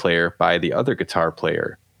guitar player by the other guitar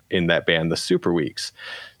player in that band, the Super Weeks.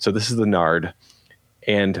 So this is the Nard.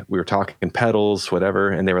 And we were talking pedals, whatever.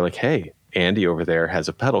 And they were like, hey, Andy over there has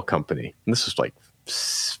a pedal company. And this was like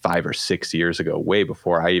 5 or 6 years ago, way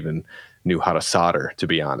before I even knew how to solder, to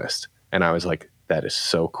be honest. And I was like, that is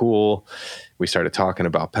so cool. We started talking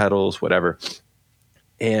about pedals, whatever.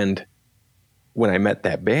 And when I met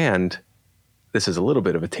that band, this is a little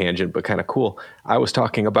bit of a tangent, but kind of cool. I was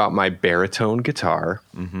talking about my baritone guitar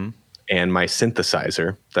and my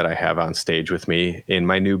synthesizer that I have on stage with me in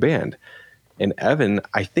my new band. And Evan,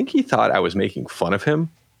 I think he thought I was making fun of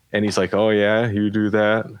him. And he's like, oh, yeah, you do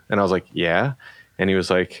that? And I was like, yeah. And he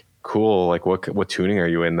was like, cool. Like, what tuning are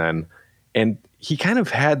you in then? And he kind of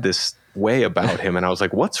had this way about him, and I was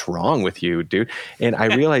like, what's wrong with you, dude? And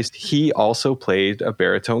I realized he also played a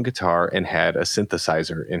baritone guitar and had a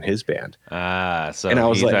synthesizer in his band. So and I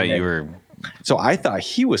was he like, thought you were. So I thought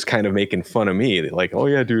he was kind of making fun of me, like, oh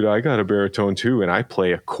yeah, dude, I got a baritone too, and I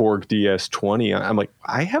play a Korg DS20. I'm like,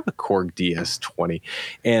 I have a Korg DS20.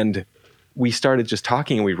 And we started just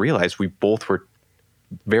talking, and we realized we both were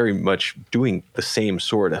very much doing the same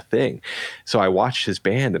sort of thing. So I watched his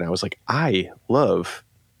band, and I was like, I love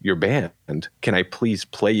your band. Can I please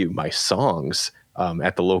play you my songs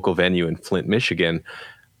at the local venue in Flint, Michigan,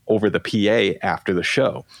 over the PA after the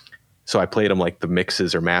show? So I played them like the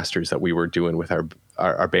mixes or masters that we were doing with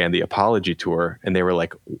our band, the Apology Tour. And they were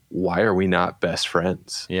like, why are we not best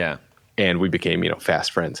friends? Yeah. And we became,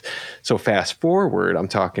 fast friends. So fast forward, I'm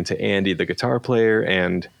talking to Andy, the guitar player,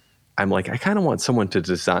 and I'm like, I kind of want someone to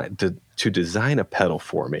design a pedal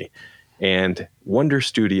for me. And Wonder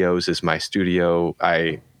Studios is my studio.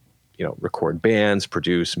 I, record bands,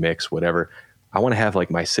 produce, mix, whatever. I want to have like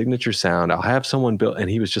my signature sound. I'll have someone build. And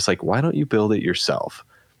he was just like, why don't you build it yourself?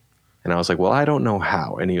 And I was like, well, I don't know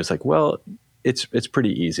how. And he was like, well, it's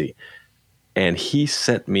pretty easy. And he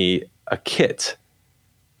sent me a kit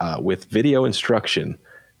with video instruction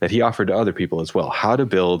that he offered to other people as well, how to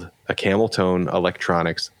build a Camel Tone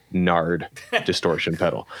Electronics Nard distortion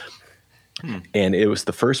pedal. And it was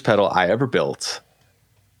the first pedal I ever built,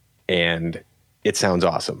 and it sounds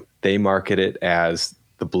awesome. They market it as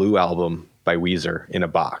the Blue Album by Weezer in a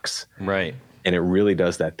box. Right. And it really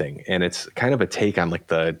does that thing. And it's kind of a take on like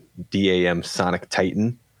the DAM Sonic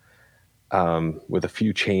Titan with a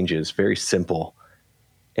few changes, very simple.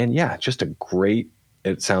 And yeah, just a great,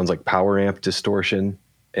 it sounds like power amp distortion,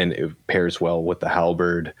 and it pairs well with the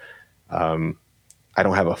Halberd. I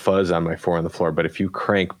don't have a fuzz on my 4 on the Floor, but if you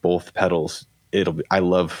crank both pedals, I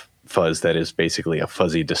love fuzz that is basically a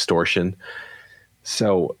fuzzy distortion.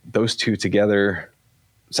 So those two together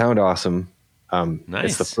sound awesome.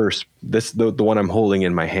 Nice. It's the one I'm holding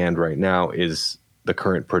in my hand right now is the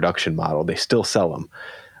current production model. They still sell them.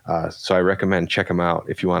 So I recommend check them out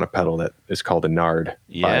if you want a pedal that is called a Nard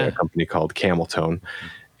by a company called Camel Tone.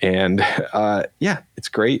 And it's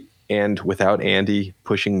great. And without Andy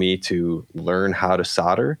pushing me to learn how to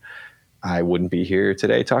solder, I wouldn't be here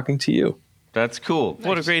today talking to you. That's cool. Nice.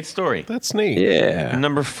 What a great story. That's neat. Yeah.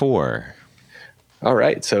 Number 4. All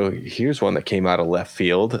right. So here's one that came out of left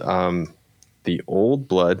field. The Old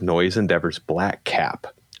Blood Noise Endeavors Black Cap.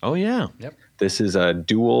 Oh, yeah. Yep. This is a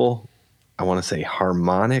dual, I want to say,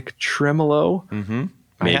 harmonic tremolo. Mm-hmm.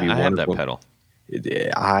 I have that pedal.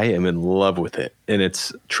 I am in love with it.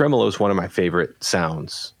 And tremolo is one of my favorite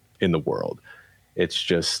sounds in the world. It's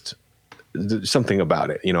just something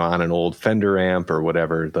about it, on an old Fender amp or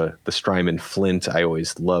whatever, the Strymon Flint, I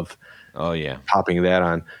always love popping that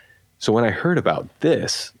on. So when I heard about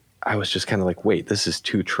this, I was just kind of like, wait, this is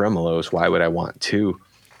 2 tremolos. Why would I want 2?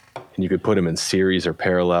 And you could put them in series or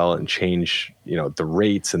parallel and change, the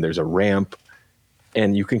rates, and there's a ramp.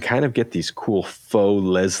 And you can kind of get these cool faux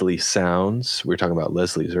Leslie sounds. We were talking about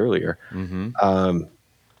Leslie's earlier. Mm-hmm.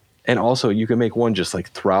 And also you can make one just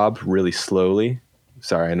like throb really slowly.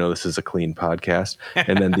 Sorry, I know this is a clean podcast.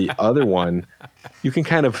 And then the other one, you can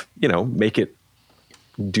kind of, make it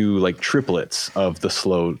do like triplets of the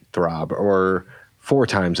slow throb or 4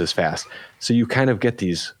 times as fast. So you kind of get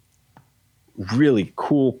these really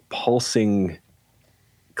cool pulsing,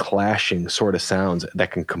 clashing sort of sounds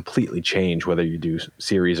that can completely change whether you do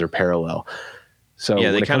series or parallel. So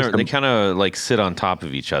yeah, they kind of like sit on top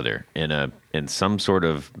of each other in some sort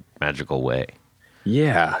of magical way.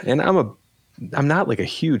 Yeah, and I'm not like a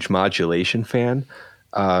huge modulation fan.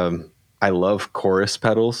 I love chorus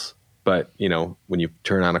pedals, but when you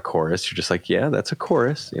turn on a chorus, you're just like, yeah, that's a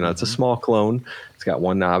chorus. It's a small clone. It's got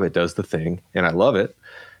one knob. It does the thing, and I love it.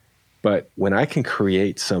 But when I can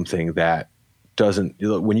create something that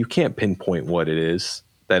when you can't pinpoint what it is,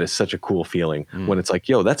 that is such a cool feeling. When it's like,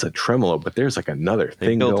 yo, that's a tremolo, but there's like another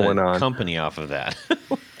thing going on. Company off of that.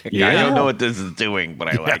 Yeah. I don't know what this is doing, but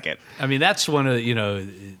I like it. I mean, that's one of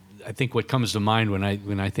I think what comes to mind when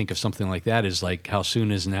I think of something like that is like How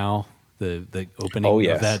Soon Is Now, the opening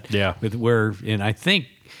of that. Yeah. And I think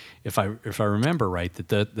if I remember right,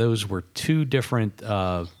 that those were 2 different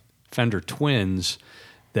Fender Twins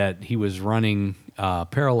that he was running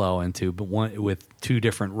parallel into, but one with 2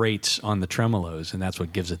 different rates on the tremolos, and that's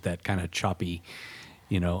what gives it that kind of choppy,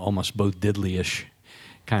 almost Bo Diddley-ish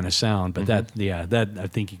kind of sound. But that I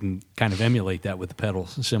think you can kind of emulate that with the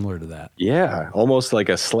pedals similar to that. Yeah, almost like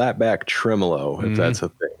a slapback tremolo, if that's a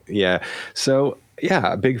thing. Yeah. So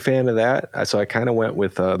yeah, a big fan of that. So I kind of went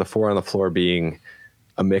with the 4 on the Floor being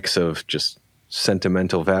a mix of just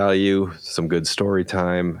sentimental value, some good story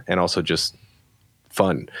time, and also just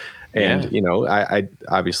fun. And, I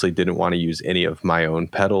obviously didn't want to use any of my own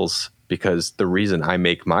pedals because the reason I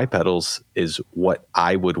make my pedals is what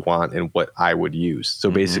I would want and what I would use. So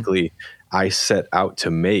basically, I set out to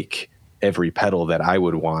make every pedal that I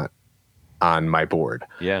would want on my board.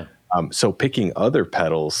 Yeah. So picking other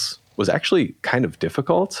pedals was actually kind of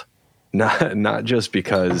difficult, not just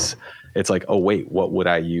because it's like, oh, wait, what would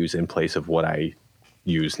I use in place of what I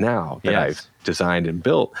use now that I've designed and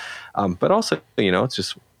built? But also, it's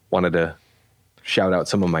just wanted to shout out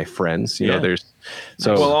some of my friends. There's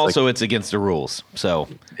also it's against the rules. So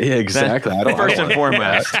yeah, exactly. First and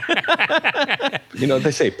foremost,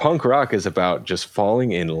 they say punk rock is about just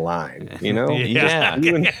falling in line.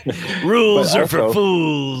 Rules are for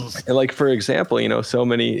fools. And like for example, so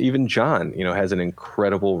many. Even John, has an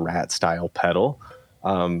incredible rat style pedal.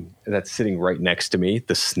 That's sitting right next to me,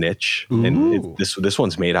 the Snitch. Ooh. And this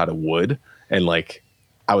one's made out of wood. And like,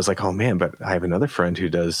 I was like, oh man, but I have another friend who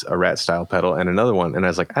does a rat style pedal and another one. And I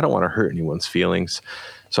was like, I don't want to hurt anyone's feelings.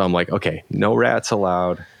 So I'm like, okay, no rats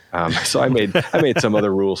allowed. So I made some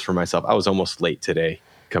other rules for myself. I was almost late today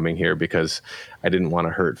coming here because I didn't want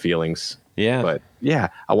to hurt feelings. Yeah. But yeah,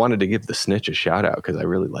 I wanted to give the Snitch a shout out because I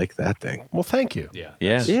really like that thing. Well, thank you. Yeah.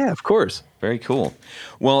 Yeah, of course. Very cool.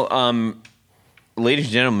 Well, ladies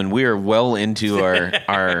and gentlemen, we are well into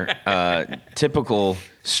our typical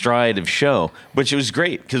stride of show, which was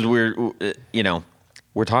great because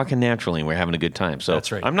we're talking naturally and we're having a good time. So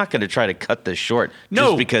that's right. I'm not going to try to cut this short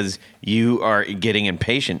just because you are getting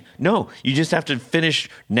impatient. No, you just have to finish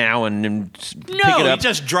now and pick it up.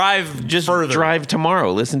 Just drive further. Drive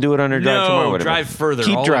tomorrow. Listen to it on our drive tomorrow. Whatever. Drive further.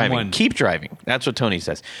 Keep all driving. in one. Keep driving. That's what Tony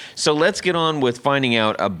says. So let's get on with finding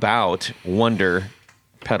out about Wonder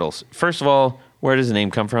pedals. First of all, where does the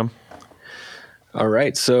name come from? All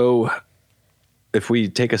right. So if we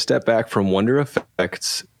take a step back from Wonder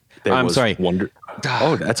Effects, I'm sorry. Wonder.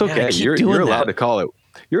 Oh, that's okay. Yeah, you're allowed to call it.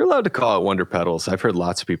 You're allowed to call it Wonder Pedals. I've heard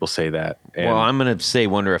lots of people say that. And well, I'm going to say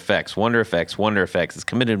Wonder Effects. Wonder Effects. Wonder Effects. It's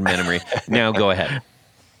committed memory. Now go ahead.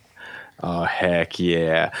 Oh, heck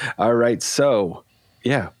yeah. All right. So,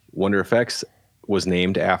 yeah, Wonder Effects was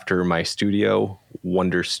named after my studio,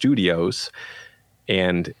 Wonder Studios.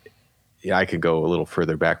 And yeah, I could go a little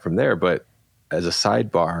further back from there. But as a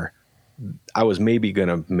sidebar, I was maybe going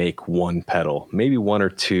to make one pedal, maybe one or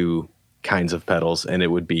two kinds of pedals, and it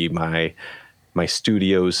would be my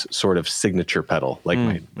studio's sort of signature pedal, like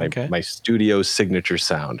my studio's signature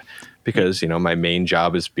sound, because my main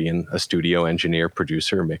job is being a studio engineer,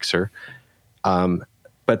 producer, mixer.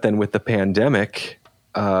 But then with the pandemic,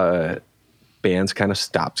 bands kind of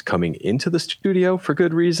stopped coming into the studio for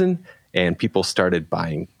good reason, and people started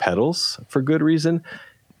buying pedals for good reason.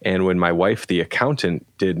 And when my wife, the accountant,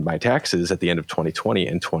 did my taxes at the end of 2020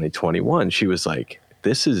 and 2021, she was like,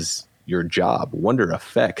 this is your job. Wonder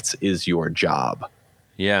Effects is your job.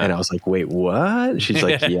 Yeah. And I was like, wait, what? She's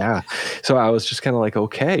like, yeah. So I was just kind of like,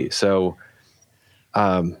 okay. So,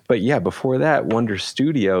 but yeah, before that, Wonder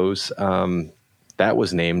Studios, that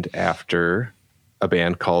was named after a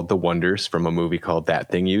band called The Wonders from a movie called That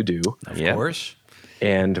Thing You Do. Of course.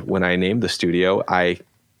 And when I named the studio, I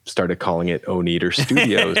started calling it Oneder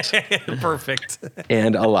Studios. Perfect.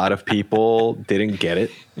 And a lot of people didn't get it.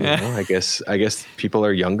 I guess people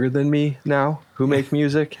are younger than me now who make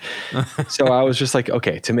music. So I was just like,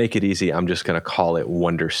 okay, to make it easy, I'm just going to call it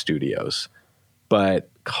Wonder Studios. But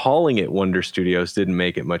calling it Wonder Studios didn't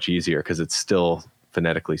make it much easier because it's still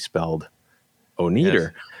phonetically spelled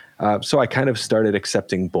Oneder. Yes. So I kind of started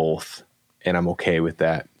accepting both, and I'm okay with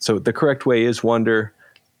that. So the correct way is Wonder.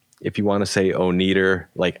 If you want to say Oneder,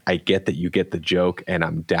 like I get that you get the joke and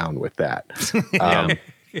I'm down with that.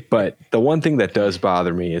 But the one thing that does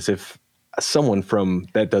bother me is if someone from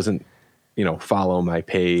that doesn't, follow my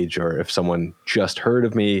page, or if someone just heard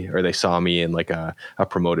of me or they saw me in like a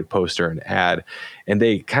promoted poster, an ad, and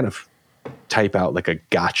they kind of type out like a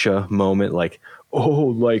gotcha moment, like, oh,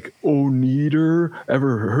 like Oneder,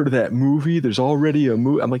 ever heard of that movie? There's already a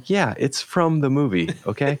movie. I'm like, yeah, it's from the movie.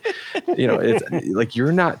 Okay. It's like,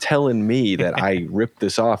 you're not telling me that I ripped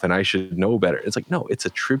this off and I should know better. It's like, no, it's a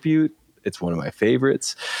tribute. It's one of my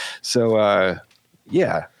favorites. So,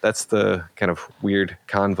 yeah, that's the kind of weird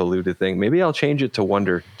convoluted thing. Maybe I'll change it to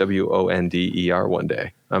Wonder, Wonder one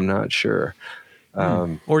day. I'm not sure.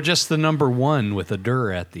 Or just the number one with a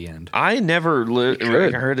der at the end. I never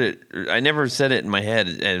heard it. I never said it in my head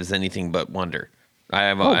as anything but Wonder.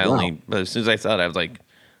 Only, as soon as I saw it, I was like,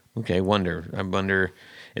 okay, Wonder. I wonder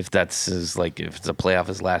if that's if it's a play off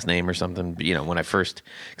his last name or something. But, when I first,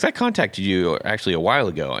 because I contacted you actually a while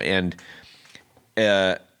ago, and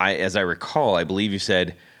as I recall, I believe you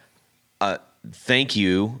said, "Thank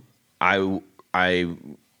you. I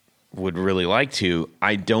would really like to.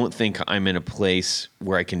 I don't think I'm in a place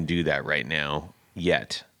where I can do that right now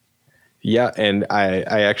yet." Yeah, and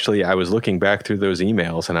I was looking back through those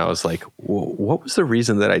emails, and I was like, what was the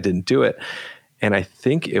reason that I didn't do it? And I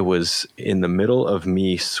think it was in the middle of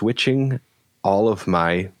me switching all of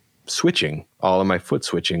my foot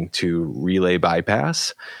switching to relay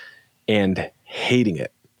bypass and hating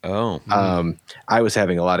it. Oh. I was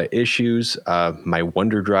having a lot of issues. My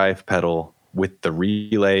Wonder Drive pedal with the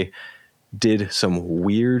relay did some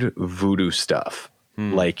weird voodoo stuff.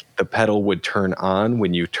 Like the pedal would turn on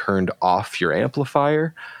when you turned off your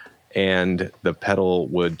amplifier, and the pedal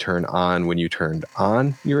would turn on when you turned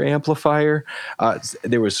on your amplifier.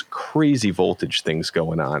 There was crazy voltage things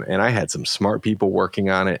going on, and I had some smart people working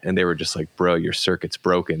on it, and they were just like, "Bro, your circuit's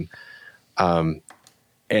broken."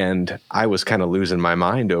 And I was kind of losing my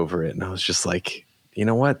mind over it, and I was just like, you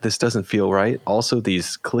know what? This doesn't feel right. Also,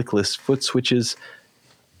 these clickless foot switches,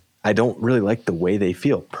 I don't really like the way they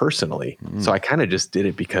feel personally. So I kind of just did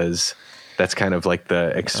it because that's kind of like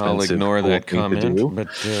the expensive. I'll ignore that comment,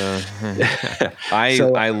 but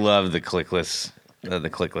So- I love the clickless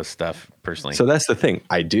stuff personally. So that's the thing.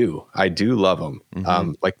 I do love them.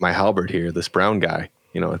 Like my Halberd here, this brown guy,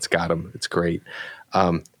 it's got them. It's great.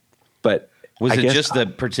 But was I it guess just the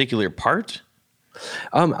particular part?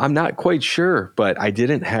 I'm not quite sure, but I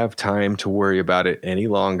didn't have time to worry about it any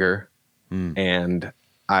longer. And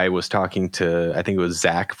I was talking to, I think it was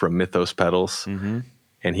Zach from Mythos Pedals,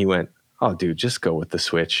 and he went, "Oh, dude, just go with the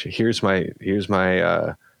switch. Here's where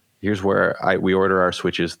we order our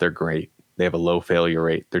switches. They're great. They have a low failure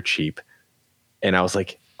rate. They're cheap." And I was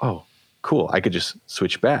like, "Oh, cool. I could just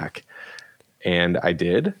switch back." And I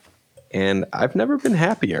did, and I've never been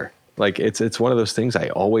happier. Like it's one of those things I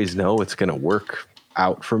always know it's going to work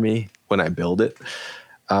out for me when I build it.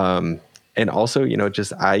 And also,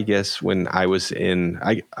 just I guess when I was in,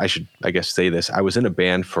 I should say this, I was in a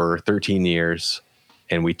band for 13 years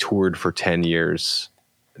and we toured for 10 years,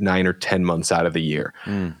 9 or 10 months out of the year.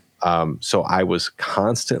 So I was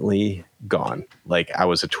constantly gone. Like I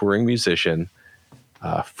was a touring musician,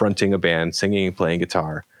 fronting a band, singing and playing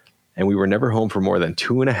guitar. And we were never home for more than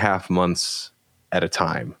 2.5 months at a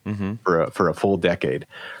time for a full decade.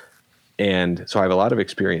 And so I have a lot of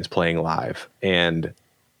experience playing live, and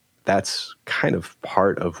that's kind of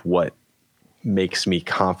part of what makes me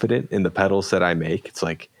confident in the pedals that I make. It's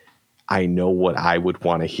like, I know what I would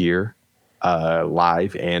want to hear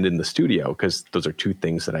live and in the studio, because those are two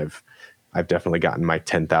things that I've definitely gotten my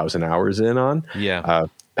 10,000 hours in on. Yeah.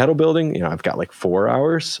 Pedal building, I've got like 4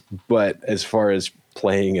 hours, but as far as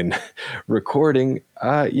playing and recording,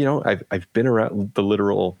 I've been around the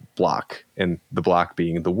literal block, and the block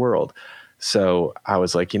being the world. So I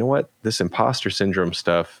was like, you know what, this imposter syndrome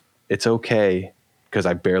stuff, it's okay, because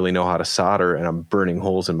I barely know how to solder and I'm burning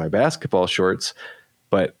holes in my basketball shorts,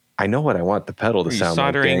 but I know what I want the pedal to Were you sound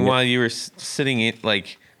soldering like. while you were sitting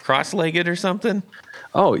like cross-legged or something?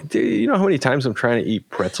 Oh, you know how many times I'm trying to eat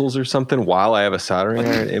pretzels or something while I have a soldering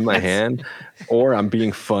iron in my hand? Or I'm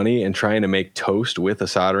being funny and trying to make toast with a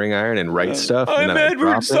soldering iron and write stuff. And then I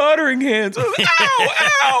drop it. Soldering hands. Ow,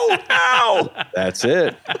 ow, ow. That's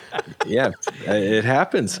it. Yeah, it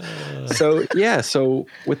happens. So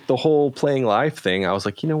with the whole playing live thing, I was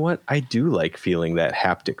like, you know what? I do like feeling that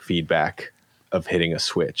haptic feedback of hitting a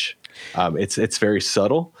switch. It's very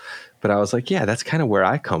subtle, but I was like, yeah, that's kind of where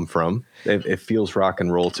I come from. It feels rock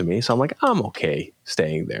and roll to me, so I'm like, I'm okay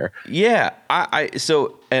staying there. Yeah,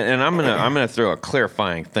 so I'm gonna throw a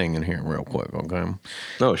clarifying thing in here real quick, okay?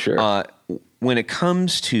 Oh, sure. When it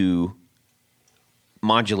comes to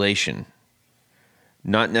modulation,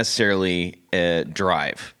 not necessarily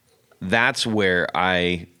drive, that's where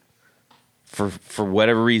for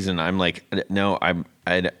whatever reason, I'm like, no,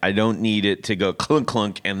 I don't need it to go clunk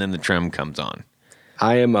clunk and then the trem comes on.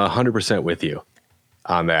 I am 100% with you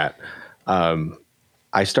on that.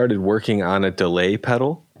 I started working on a delay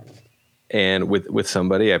pedal, and with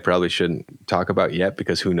somebody I probably shouldn't talk about yet,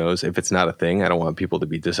 because who knows if it's not a thing. I don't want people to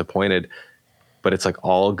be disappointed, but it's like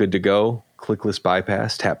all good to go, clickless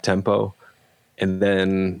bypass, tap tempo. And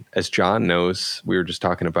then, as John knows, we were just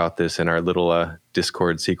talking about this in our little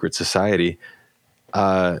Discord secret society.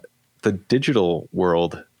 The digital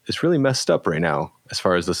world is really messed up right now as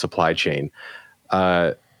far as the supply chain.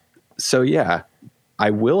 So yeah, I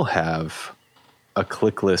will have a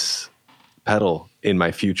clickless pedal in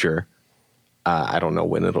my future. I don't know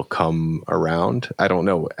when it'll come around. I don't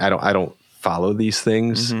know. I don't follow these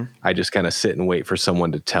things. I just kind of sit and wait for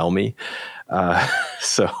someone to tell me.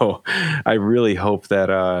 So I really hope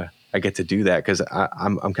that I get to do that because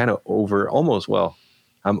I'm kind of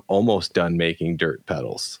I'm almost done making dirt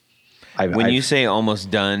pedals. When you say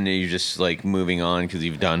almost done, you're just like moving on because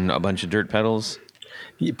you've done a bunch of dirt pedals?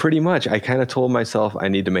 Pretty much. I kind of told myself I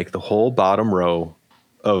need to make the whole bottom row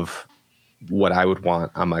of what I would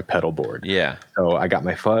want on my pedal board. Yeah. So I got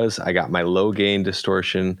my fuzz, I got my low gain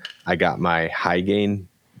distortion, I got my high gain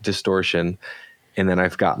distortion, and then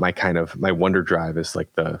I've got my my Wonder Drive is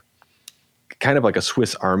like the kind of like a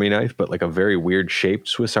Swiss Army knife, but like a very weird shaped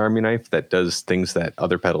Swiss Army knife that does things that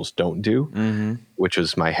other pedals don't do, which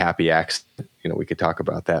was my happy accident. We could talk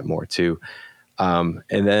about that more too. And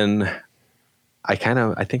then I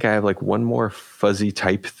think I have like one more fuzzy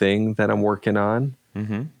type thing that I'm working on.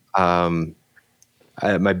 My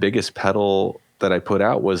biggest pedal that I put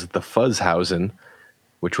out was the Fuzzhausen,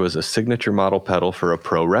 which was a signature model pedal for a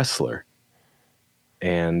pro wrestler.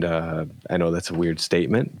 And I know that's a weird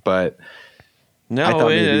statement, but no,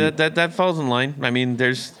 that falls in line. I mean,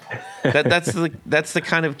 that's the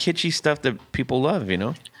kind of kitschy stuff that people love,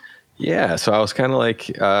 Yeah, so I was kind of like,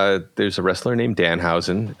 there's a wrestler named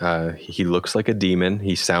Danhausen. He looks like a demon.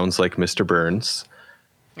 He sounds like Mr. Burns,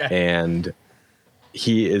 and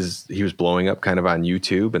he was blowing up kind of on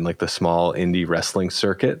YouTube and like the small indie wrestling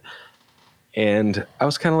circuit. And I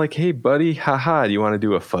was kind of like, hey, buddy, haha, do you want to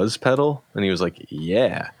do a fuzz pedal? And he was like,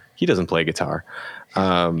 yeah. He doesn't play guitar.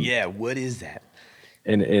 Yeah, what is that?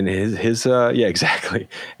 And his yeah, exactly.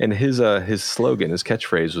 And his slogan, his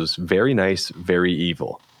catchphrase was very nice, very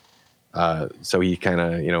evil. So he kind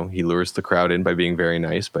of, he lures the crowd in by being very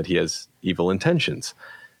nice, but he has evil intentions.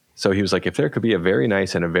 So he was like, if there could be a very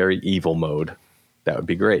nice and a very evil mode, that would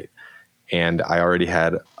be great. And I already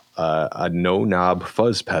had a no knob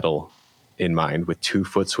fuzz pedal in mind with 2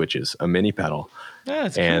 foot switches, a mini pedal.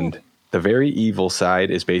 That's and cool. The very evil side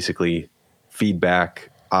is basically feedback,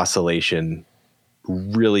 oscillation,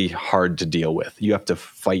 really hard to deal with. You have to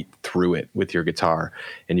fight through it with your guitar,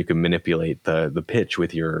 and you can manipulate the pitch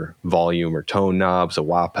with your volume or tone knobs, a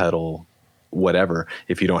wah pedal, whatever,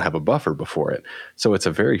 if you don't have a buffer before it. So it's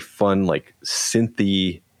a very fun, like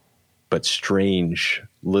synthy, but strange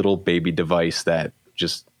little baby device that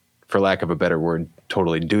just, for lack of a better word,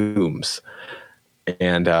 totally dooms.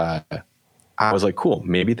 And I was like, cool,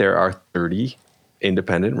 maybe there are 30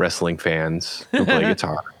 independent wrestling fans who play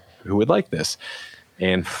guitar who would like this.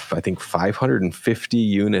 And I think 550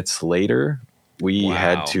 units later, we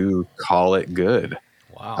had to call it good.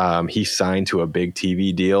 Wow. He signed to a big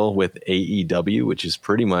TV deal with AEW, which is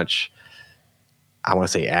pretty much, I want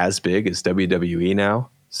to say, as big as WWE now.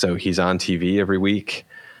 So he's on TV every week.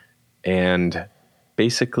 And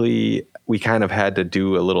basically, we kind of had to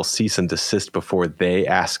do a little cease and desist before they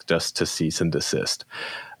asked us to cease and desist.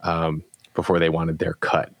 Before they wanted their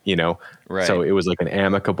cut, Right. So it was like an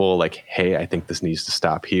amicable, like, hey, I think this needs to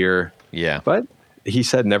stop here. Yeah. But he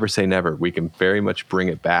said, never say never. We can very much bring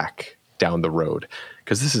it back down the road,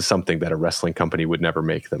 because this is something that a wrestling company would never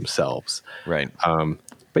make themselves. Right.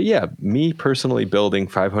 But yeah, me personally building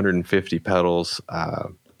 550 pedals,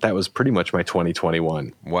 that was pretty much my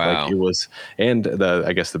 2021. Wow. Like it was, and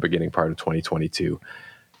I guess the beginning part of 2022.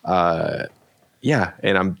 Yeah,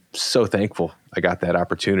 and I'm so thankful I got that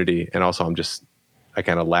opportunity. And also I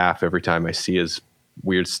kind of laugh every time I see his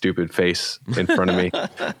weird, stupid face in front of me.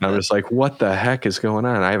 And I'm just like, what the heck is going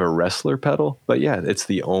on? I have a wrestler pedal. But yeah, it's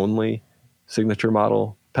the only signature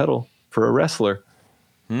model pedal for a wrestler.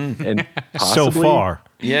 And possibly, so far.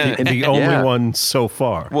 Yeah. And the only one so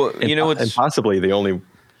far. Well, and possibly the only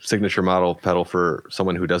signature model pedal for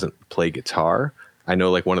someone who doesn't play guitar. I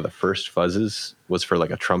know like one of the first fuzzes was for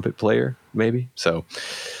like a trumpet player, maybe. So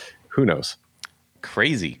who knows?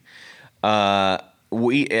 Crazy.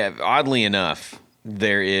 We oddly enough,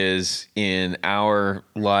 there is in our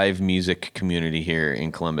live music community here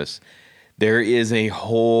in Columbus, there is a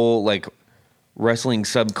whole like wrestling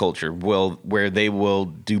subculture where they will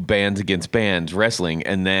do bands against bands wrestling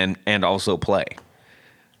and also play.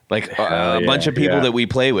 Like a bunch of people that we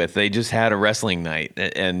play with, they just had a wrestling night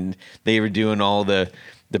and they were doing all the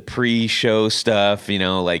pre-show stuff,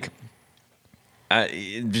 like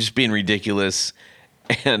just being ridiculous.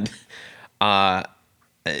 And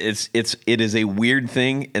it is a weird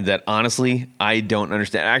thing that honestly I don't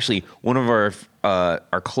understand. Actually, one of our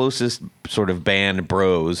closest sort of band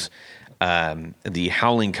bros, the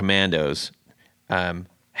Howling Commandos,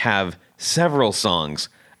 have several songs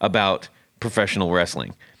about professional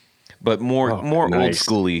wrestling. But more nice.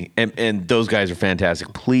 old schooly, and those guys are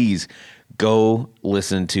fantastic. Please go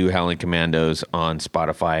listen to Howling Commandos on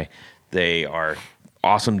Spotify. They are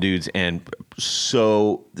awesome dudes, and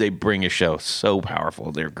so they bring a show so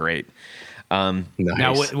powerful. They're great. Nice.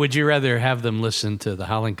 Now, would you rather have them listen to the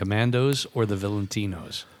Howling Commandos or the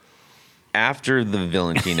Villentinos? After the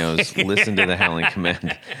Villentinos, listen to the Howling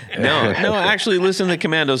Command. No, actually, listen to the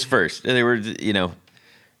Commandos first. They were,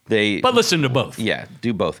 But listen to both. Yeah,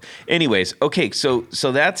 do both. Anyways, okay, so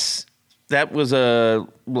that was a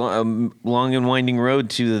long and winding road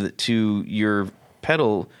to your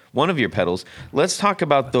pedal, one of your pedals. Let's talk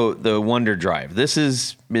about the Wonder Drive.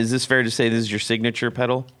 Is this fair to say this is your signature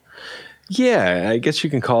pedal? Yeah, I guess you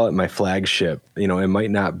can call it my flagship. It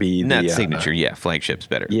might not be not signature. Yeah, flagship's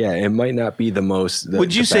better. Yeah, it might not be the most.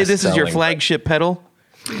 Would you say this is your flagship pedal?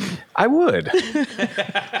 I would.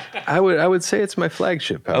 I would say it's my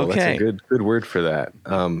flagship pedal. Okay. That's a good word for that.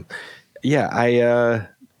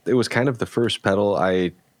 It was kind of the first pedal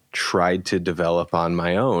I tried to develop on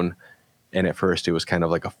my own. And at first it was kind of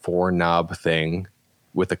like a 4-knob thing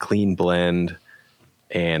with a clean blend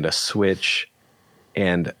and a switch.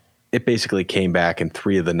 And it basically came back and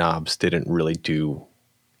 3 of the knobs didn't really do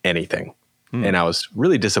anything. And I was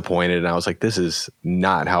really disappointed. And I was like, this is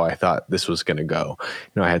not how I thought this was going to go.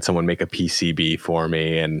 I had someone make a PCB for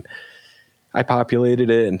me and I populated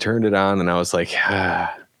it and turned it on. And I was like,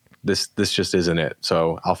 this just isn't it.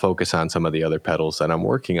 So I'll focus on some of the other pedals that I'm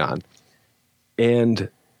working on. And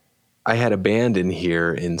I had a band in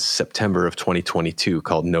here in September of 2022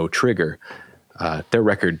 called No Trigger. Their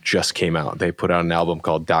record just came out. They put out an album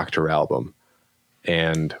called Doctor Album,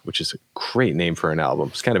 which is a great name for an album.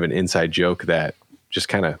 It's kind of an inside joke that just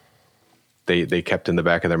kind of they kept in the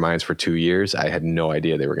back of their minds for 2 years. I had no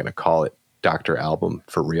idea they were going to call it Doctor Album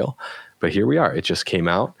for real. But here we are. It just came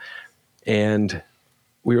out. And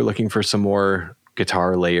we were looking for some more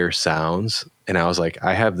guitar layer sounds. And I was like,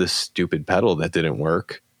 I have this stupid pedal that didn't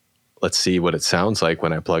work. Let's see what it sounds like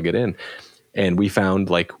when I plug it in. And we found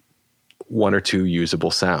like 1 or 2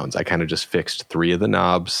 usable sounds. I kind of just fixed 3 of the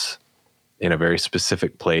knobs in a very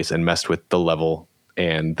specific place and messed with the level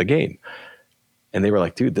and the gain. And they were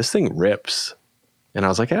like, dude, this thing rips. And I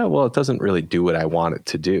was like, well, it doesn't really do what I want it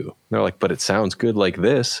to do. And they're like, but it sounds good like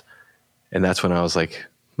this. And that's when I was like,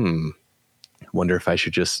 wonder if I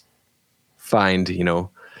should just find,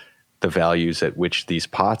 the values at which these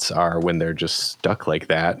pots are when they're just stuck like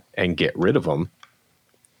that and get rid of them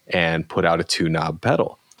and put out a 2-knob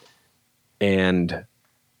pedal. And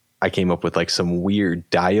I came up with like some weird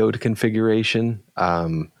diode configuration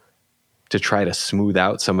to try to smooth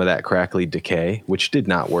out some of that crackly decay, which did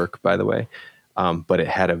not work, by the way. But it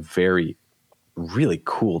had a really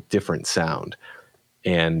cool, different sound.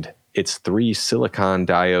 And it's 3 silicon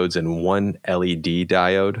diodes and 1 LED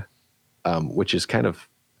diode, which is kind of,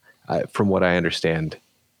 from what I understand,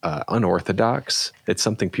 unorthodox. It's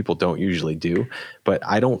something people don't usually do, but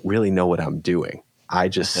I don't really know what I'm doing. I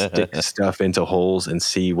just stick stuff into holes and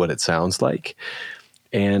see what it sounds like.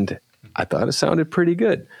 And I thought it sounded pretty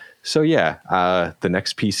good. So yeah, the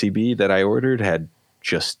next PCB that I ordered had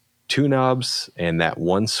just 2 knobs and that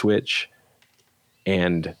 1 switch.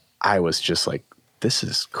 And I was just like, this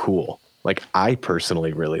is cool. Like, I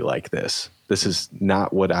personally really like this. This is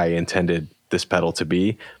not what I intended this pedal to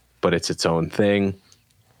be, but it's its own thing.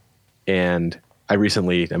 And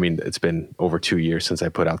it's been over 2 years since I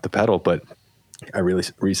put out the pedal, but I really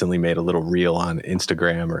recently made a little reel on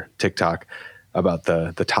Instagram or TikTok about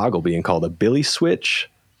the toggle being called a Billy switch.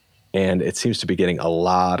 And it seems to be getting a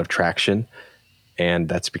lot of traction. And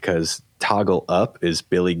that's because toggle up is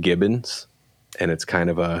Billy Gibbons. And it's kind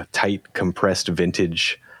of a tight, compressed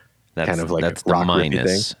vintage kind of like that's the rock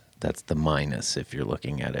minus. thing. That's the minus if you're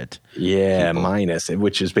looking at it. Yeah, minus,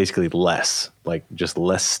 which is basically less, like just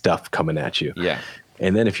less stuff coming at you. Yeah.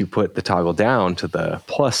 And then if you put the toggle down to the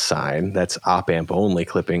plus sign, that's op amp only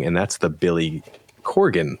clipping, and that's the Billy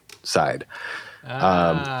Corgan side.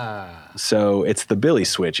 So it's the Billy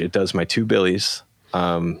switch. It does my 2 Billys.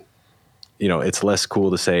 It's less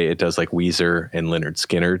cool to say it does like Weezer and Lynyrd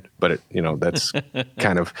Skynyrd, but that's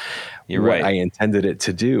kind of You're what right. I intended it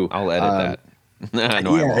to do. I'll edit that. No, I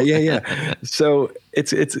won't. Yeah. So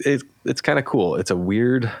it's kind of cool. It's a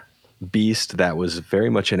weird beast that was very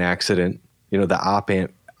much an accident. The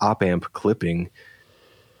op amp clipping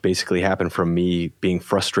basically happened from me being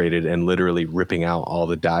frustrated and literally ripping out all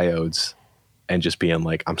the diodes and just being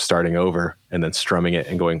like, I'm starting over, and then strumming it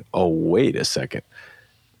and going, oh, wait a second.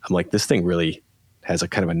 I'm like, this thing really has a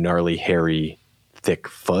kind of a gnarly, hairy, thick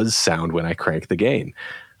fuzz sound when I crank the gain.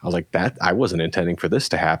 I was like, I wasn't intending for this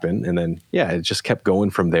to happen. And then, it just kept going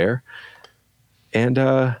from there. And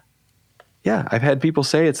I've had people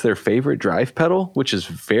say it's their favorite drive pedal, which is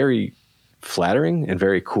very flattering and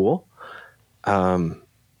very cool.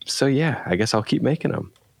 So I guess I'll keep making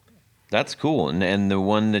them. That's cool. And the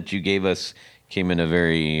one that you gave us came in a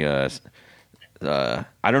very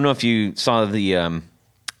I don't know if you saw the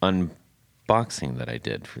unboxing that I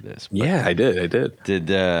did for this. Yeah, I did.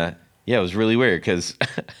 Yeah, it was really weird because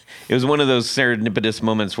it was one of those serendipitous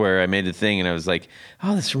moments where I made the thing and I was like,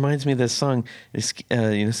 oh, this reminds me of this song,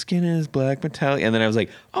 Skin is Black Metallic. And then I was like,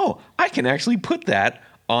 oh, I can actually put that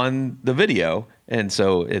on the video. And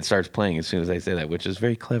so it starts playing as soon as I say that, which is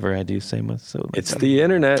very clever. I do say myself. It's the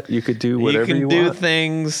internet. You could do whatever you want. You can do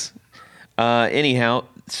things. Anyhow,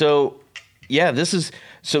 so yeah,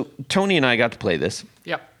 so Tony and I got to play this.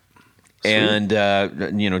 Yep. And,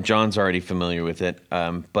 John's already familiar with it.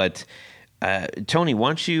 But Tony, why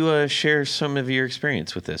don't you share some of your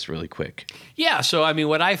experience with this really quick? Yeah. So, I mean,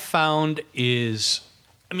 what I found is,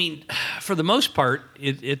 for the most part,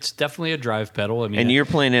 it's definitely a drive pedal. And you're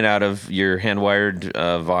playing it out of your hand-wired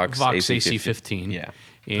Vox AC15. Yeah.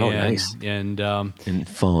 And, nice. And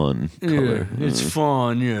fun color. Yeah, it's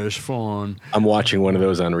fun. Yeah, it's fun. I'm watching one of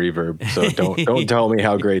those on Reverb, so don't tell me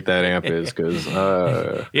how great that amp is, because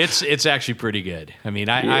it's actually pretty good.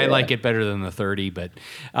 I like it better than the 30, but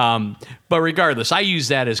regardless, I use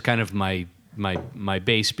that as kind of my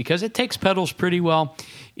bass because it takes pedals pretty well.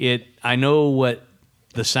 I know what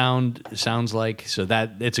the sound sounds like, so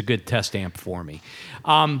that it's a good test amp for me.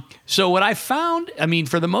 So what I found,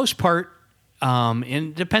 for the most part.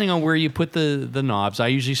 And depending on where you put the knobs, I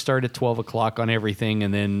usually start at 12 o'clock on everything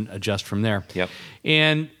and then adjust from there. Yep.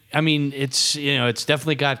 And it's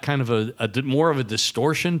definitely got kind of a more of a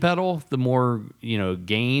distortion pedal. The more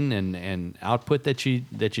gain and output that you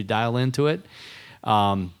dial into it.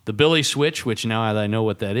 The Billy switch, which now that I know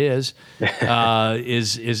what that is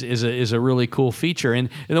a really cool feature. And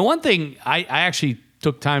the one thing I actually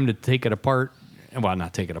took time to take it apart. Well,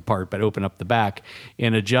 not take it apart, but open up the back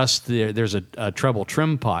and adjust. There's a treble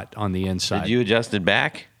trim pot on the inside. Did you adjust it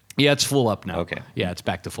back? Yeah, it's full up now. Okay. Yeah, it's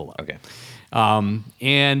back to full up. Okay.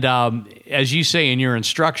 As you say in your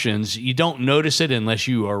instructions, you don't notice it unless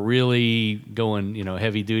you are really going,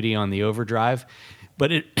 heavy duty on the overdrive.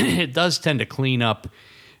 But it does tend to clean up,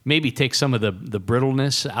 maybe take some of the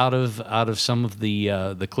brittleness out of some of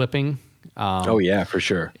the clipping. Oh yeah, for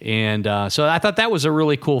sure. And so I thought that was a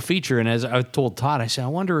really cool feature. And as I told Todd, I said, I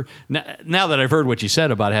wonder now that I've heard what you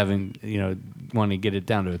said about having wanting to get it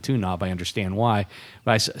down to a tune knob, I understand why.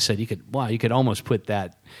 But I said you could almost put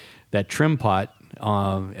that trim pot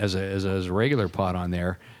as a regular pot on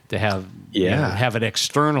there to have have it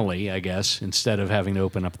externally, I guess, instead of having to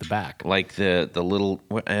open up the back. Like the little,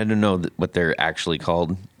 I don't know what they're actually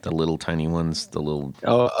called. The little tiny ones, the little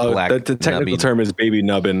black. The technical term is baby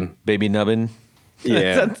nubbin. Baby nubbin.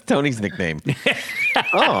 Yeah, that's Tony's nickname.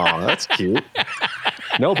 Oh, that's cute.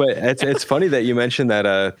 No, but it's funny that you mentioned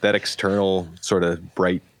that external sort of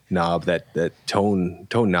bright knob, that tone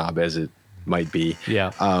knob, as it might be.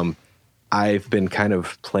 Yeah. I've been kind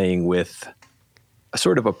of playing with a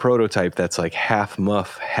sort of a prototype that's like half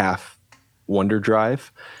muff, half Wonder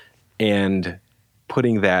Drive, and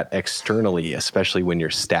putting that externally, especially when you're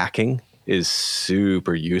stacking, is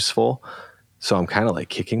super useful. So I'm kind of like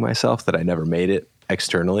kicking myself that I never made it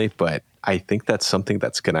externally, but I think that's something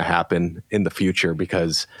that's going to happen in the future,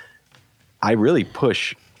 because I really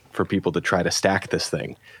push for people to try to stack this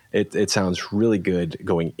thing. It sounds really good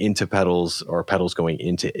going into pedals or pedals going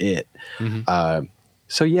into it. Mm-hmm.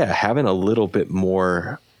 So yeah, having a little bit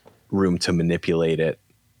more room to manipulate it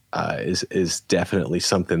is definitely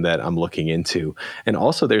something that I'm looking into. And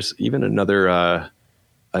also there's even another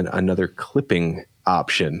clipping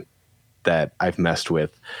option that I've messed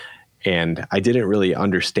with. And I didn't really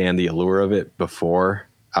understand the allure of it before.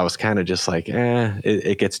 I was kind of just like,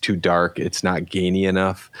 it gets too dark. It's not gainy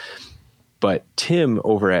enough. But Tim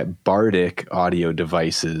over at Bardic Audio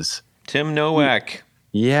Devices. Tim Nowak.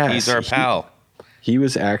 Yes. He's our pal. He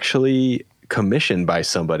was actually commissioned by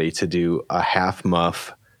somebody to do a half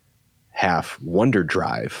muff, half Wonder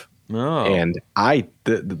Drive. Oh. And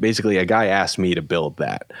basically a guy asked me to build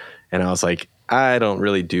that. And I was like, I don't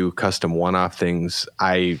really do custom one-off things.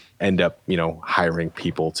 I end up, hiring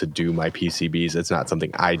people to do my PCBs. It's not something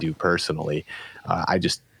I do personally. I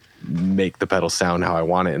just make the pedal sound how I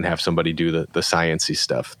want it and have somebody do the sciencey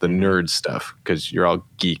stuff, the nerd stuff, because you're all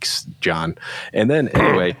geeks, John. And then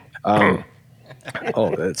anyway, oh,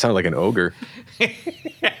 that sounded like an ogre.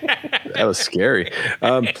 That was scary.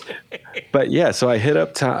 But yeah, so I hit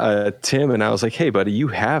up Tim and I was like, hey, buddy, you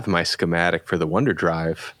have my schematic for the Wonder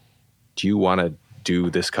Drive. Do you want to do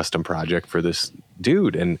this custom project for this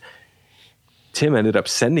dude? And Tim ended up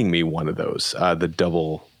sending me one of those,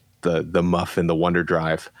 the muff and the Wonder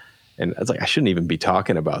Drive. And I was like, I shouldn't even be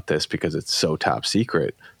talking about this because it's so top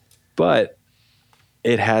secret. But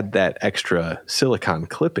it had that extra silicone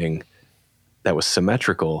clipping that was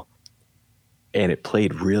symmetrical. and it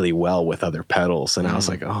played really well with other pedals. And I was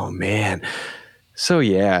like, oh man. So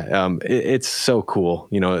yeah, it's so cool.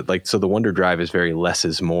 You know, like, so the Wonder Drive is very less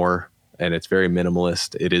is more, and it's very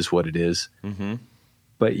minimalist. It is what it is. Mm-hmm.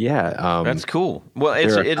 But yeah, that's cool. Well,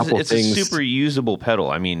 it's a super usable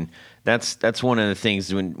pedal. I mean, that's one of the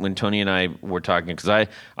things when Tony and I were talking, because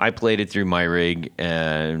I played it through my rig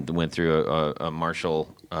and went through a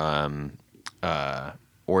Marshall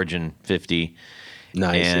Origin 50.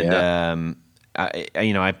 Nice. And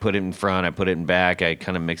I put it in front, I put it in back, I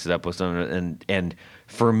kind of mix it up with some, and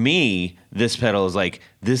for me, this pedal is like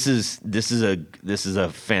this is a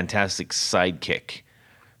fantastic sidekick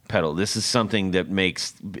pedal. This is something that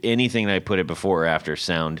makes anything that I put it before or after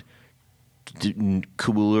sound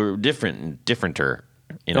cooler, differenter.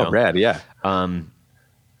 You know, rad, yeah.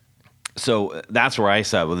 So that's where I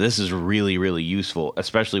said, well, this is really, really useful,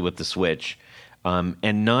 especially with the switch,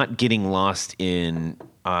 and not getting lost in.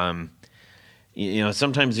 You know,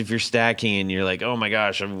 sometimes if you're stacking and you're like, oh my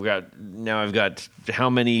gosh, I've got how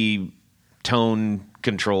many tone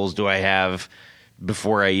controls do I have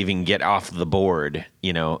before I even get off the board,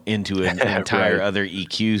 you know, into an entire Right. other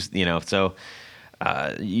EQs, you know. So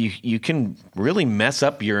you can really mess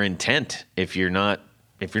up your intent if you're not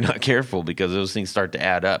careful, because those things start to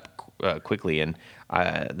add up quickly. And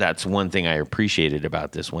that's one thing I appreciated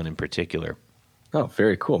about this one in particular. Oh,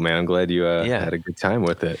 very cool, man. I'm glad you had a good time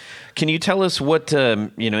with it. Can you tell us what,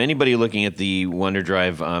 anybody looking at the Wonder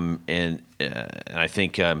Drive, and I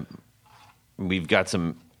think we've got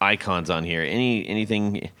some icons on here.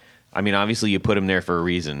 Anything, I mean, obviously you put them there for a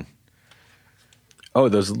reason. Oh,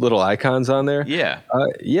 those little icons on there? Yeah.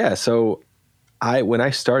 Yeah. So when I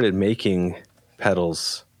started making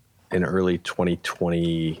pedals in early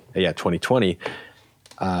 2020,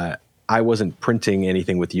 I wasn't printing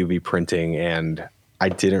anything with UV printing, and I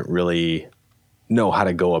didn't really know how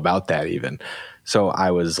to go about that even. So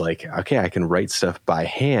I was like, okay, I can write stuff by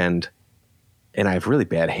hand, and I have really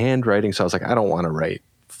bad handwriting. So I was like, I don't want to write,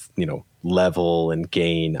 level and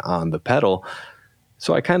gain on the pedal.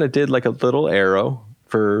 So I kind of did like a little arrow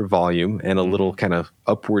for volume and a little kind of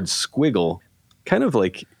upward squiggle, kind of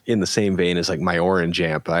like in the same vein as like my orange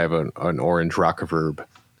amp. I have an orange Rockaverb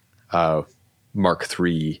Mark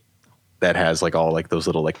III that has like all like those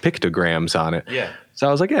little like pictograms on it. Yeah. So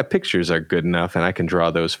I was like, yeah, pictures are good enough and I can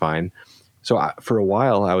draw those fine. So for a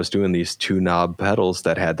while I was doing these 2 knob pedals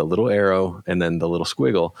that had the little arrow and then the little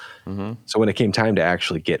squiggle. Mm-hmm. So when it came time to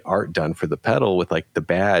actually get art done for the pedal with like the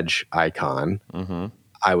badge icon,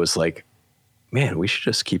 I was like, man, we should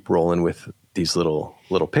just keep rolling with these little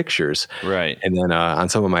pictures. Right. And then on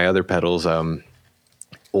some of my other pedals,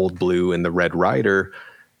 Old Blue and the Red Rider,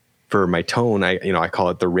 for my tone, I call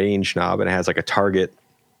it the range knob, and it has like a target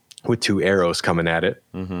with 2 arrows coming at it.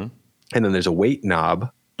 Mm-hmm. And then there's a weight knob,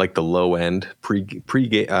 like the low end,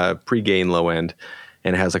 pre-gain low end,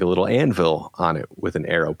 and it has like a little anvil on it with an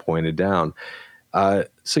arrow pointed down.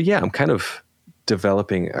 So yeah, I'm kind of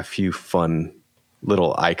developing a few fun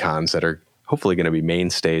little icons that are hopefully going to be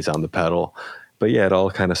mainstays on the pedal. But yeah, it all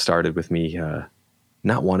kind of started with me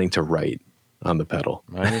not wanting to write on the pedal.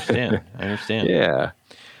 I understand. Yeah.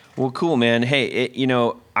 Well, cool, man. Hey,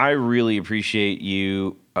 I really appreciate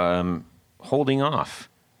you holding off.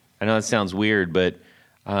 I know that sounds weird, but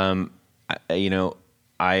I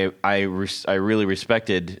really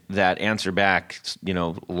respected that answer back.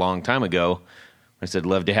 A long time ago, I said,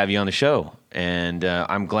 "Love to have you on the show," and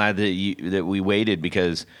I'm glad that we waited,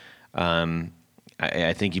 because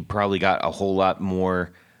I think you probably got a whole lot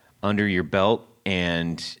more under your belt,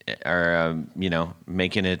 and are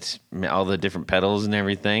making it all the different pedals and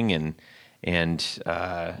everything, and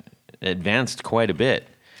advanced quite a bit.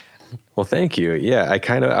 Well, thank you. Yeah,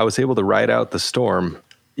 I was able to ride out the storm,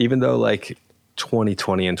 even though like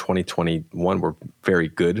 2020 and 2021 were very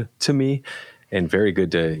good to me and very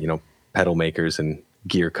good to pedal makers and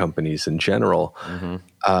gear companies in general.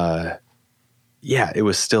 Mm-hmm. Yeah, it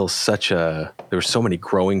was still there were so many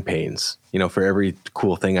growing pains. For every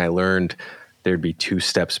cool thing I learned, there'd be 2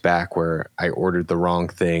 steps back where I ordered the wrong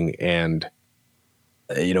thing, and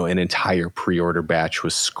an entire pre-order batch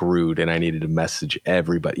was screwed, and I needed to message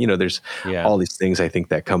everybody. There's all these things I think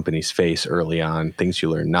that companies face early on, things you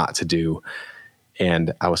learn not to do.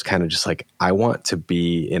 And I was kind of just like, I want to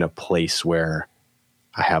be in a place where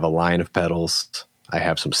I have a line of pedals, I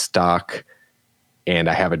have some stock, and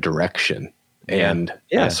I have a direction. And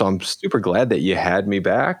so I'm super glad that you had me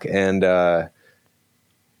back. And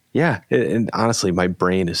and honestly, my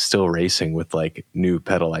brain is still racing with like new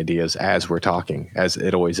pedal ideas as we're talking, as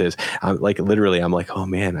it always is. I'm like, oh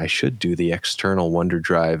man, I should do the external Wonder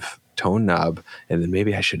Drive tone knob, and then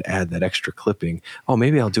maybe I should add that extra clipping. Oh,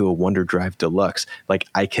 maybe I'll do a Wonder Drive Deluxe. Like,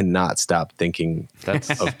 I cannot stop thinking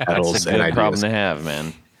of pedals That's a and good ideas. problem to have,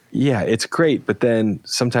 man. Yeah, it's great, but then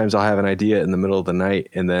sometimes I'll have an idea in the middle of the night,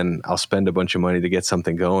 and then I'll spend a bunch of money to get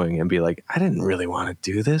something going and be like, I didn't really want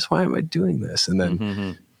to do this. Why am I doing this? And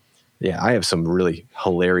then, yeah, I have some really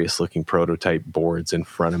hilarious looking prototype boards in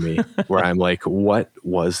front of me where I'm like, what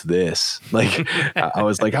was this? Like, I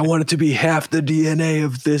was like, I want it to be half the DNA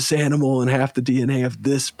of this animal and half the DNA of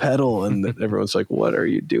this pedal. And everyone's like, what are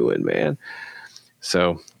you doing, man?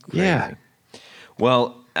 So, yeah.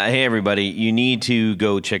 Well, hey, everybody, you need to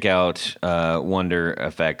go check out Wonder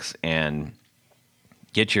Effects and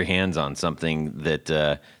get your hands on something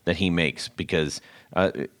that he makes, because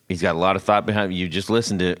he's got a lot of thought behind it. You just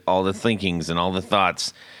listen to all the thinkings and all the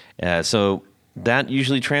thoughts. So that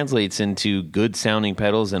usually translates into good sounding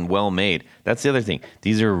pedals and well made. That's the other thing.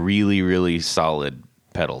 These are really, really solid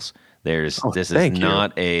pedals. This is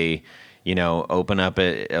not a, open up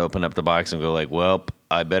the box and go like, well,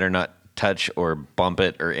 I better not touch or bump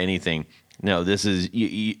it or anything. No, this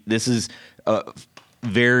is a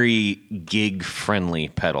very gig friendly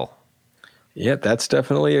pedal. Yeah, that's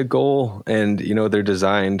definitely a goal. And, they're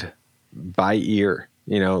designed by ear,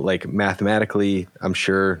 like mathematically, I'm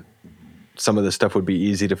sure some of the stuff would be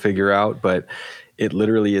easy to figure out, but it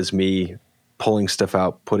literally is me pulling stuff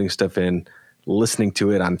out, putting stuff in, listening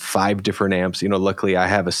to it on 5 different amps. Luckily I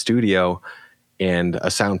have a studio and a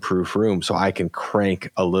soundproof room, so I can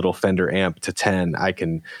crank a little Fender amp to 10. I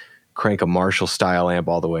can crank a Marshall style amp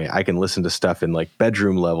all the way. I can listen to stuff in like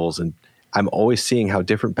bedroom levels, and I'm always seeing how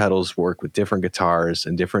different pedals work with different guitars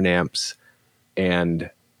and different amps. And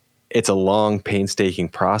it's a long, painstaking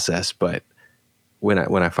process, but when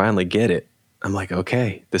I finally get it, I'm like,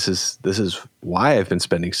 okay, this is why I've been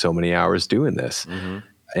spending so many hours doing this.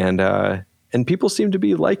 And people seem to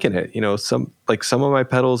be liking it. Some of my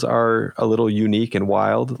pedals are a little unique and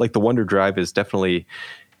wild. Like the Wonder Drive is definitely,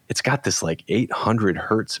 it's got this like 800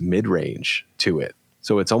 hertz mid range to it.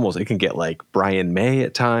 So it can get like Brian May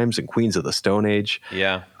at times and Queens of the Stone Age.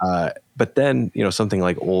 Yeah. But then, something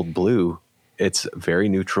like Old Blue, it's very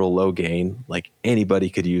neutral, low gain, like anybody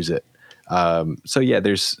could use it. So yeah,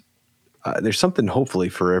 there's something hopefully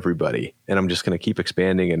for everybody, and I'm just going to keep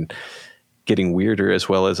expanding and getting weirder, as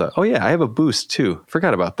well as I have a boost too.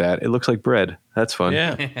 Forgot about that. It looks like bread. That's fun.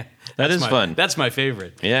 Yeah, that is fun. That's my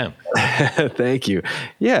favorite. Yeah. Thank you.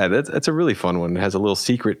 Yeah, that's a really fun one. It has a little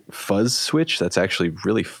secret fuzz switch that's actually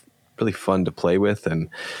really really fun to play with. And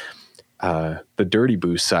the dirty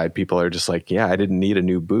boost side, people are just like, yeah, I didn't need a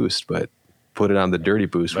new boost, but put it on the dirty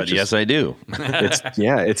boost. But yes, I do.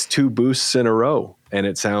 It's 2 boosts in a row, and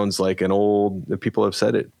it sounds like an old. People have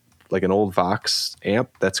said it. Like an old Vox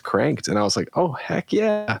amp that's cranked. And I was like, oh, heck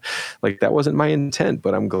yeah. Like that wasn't my intent,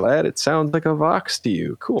 but I'm glad it sounds like a Vox to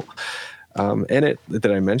you. Cool. And did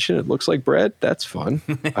I mention it looks like bread? That's fun.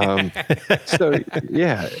 So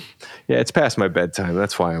yeah, it's past my bedtime.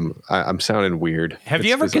 That's why I'm sounding weird. Have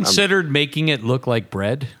you ever considered making it look like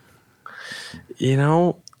bread?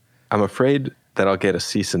 I'm afraid that I'll get a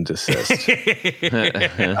cease and desist.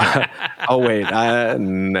 Oh wait, I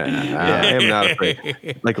am not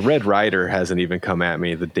afraid. Like Red Rider hasn't even come at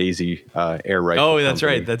me. The Daisy air rifle. Oh, that's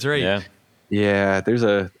company. right. That's right. Yeah.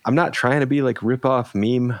 I'm not trying to be like rip off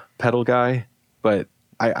meme pedal guy, but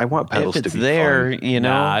I want pedals to be there, fun.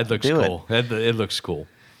 Nah, it looks cool. It looks cool.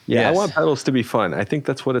 Yeah, Yes. I want pedals to be fun. I think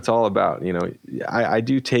that's what it's all about. I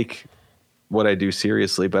do take what I do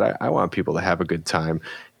seriously, but I want people to have a good time.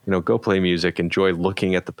 Go play music, enjoy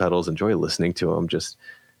looking at the pedals, enjoy listening to them. Just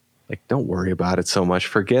like, don't worry about it so much.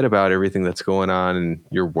 Forget about everything that's going on in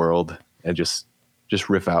your world and just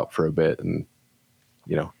riff out for a bit and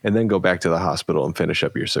then go back to the hospital and finish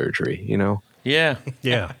up your surgery, Yeah.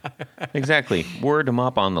 Yeah. Exactly. Word them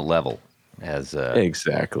up on the level, as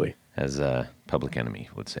Exactly. as Public Enemy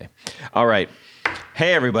would say. All right.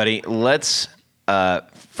 Hey, everybody. Let's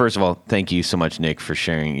first of all, thank you so much, Nick, for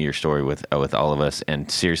sharing your story with all of us.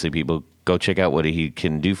 And seriously, people, go check out what he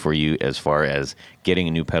can do for you as far as getting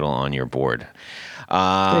a new pedal on your board.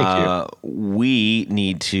 Thank you. We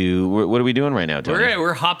need to. What are we doing right now, Tony?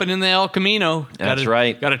 We're hopping in the El Camino. That's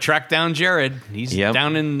right. Got to track down Jared. He's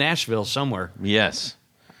down in Nashville somewhere. Yes.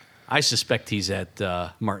 I suspect he's at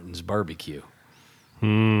Martin's Barbecue.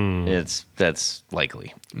 That's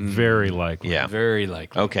likely. Very likely. Yeah. Very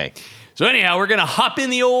likely. Okay. So anyhow, we're going to hop in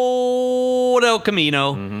the old El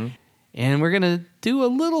Camino, and we're going to do a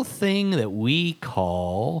little thing that we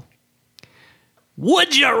call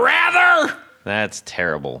Would You Rather? That's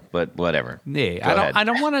terrible, but whatever. Yeah, I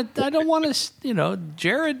don't want to,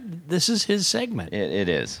 Jared, this is his segment. It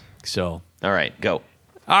is. So, All right, go.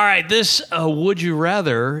 All right, this Would You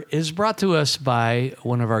Rather is brought to us by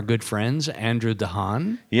one of our good friends, Andrew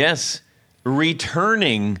DeHaan. Yes.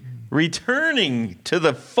 Returning to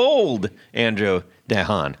the fold, Andrew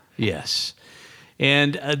DeHaan. Yes.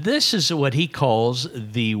 And this is what he calls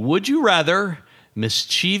the Would You Rather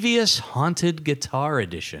Mischievous Haunted Guitar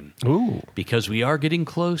Edition. Ooh. Because we are getting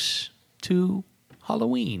close to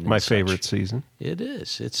Halloween. My favorite season. It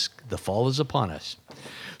is. The fall is upon us.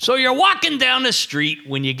 So you're walking down the street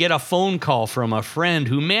when you get a phone call from a friend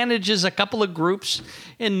who manages a couple of groups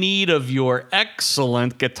in need of your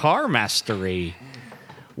excellent guitar mastery.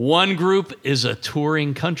 One group is a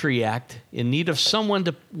touring country act in need of someone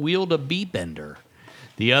to wield a B-bender.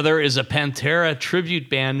 The other is a Pantera tribute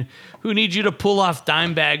band who need you to pull off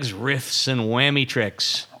Dimebag's riffs and whammy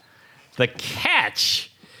tricks. The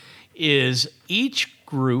catch is each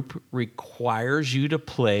group requires you to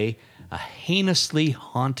play a heinously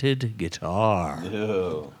haunted guitar.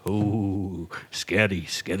 Ew. Ooh, scary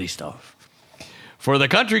stuff. For the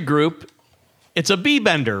country group, it's a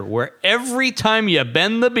B-bender where every time you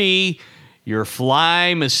bend the B, your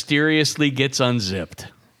fly mysteriously gets unzipped.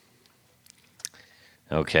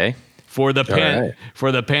 Okay. For the right.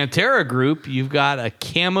 for the Pantera group, you've got a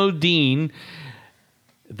Camo Dean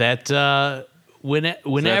that whenever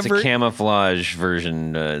So that's a camouflage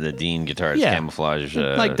version. The Dean guitar is camouflage.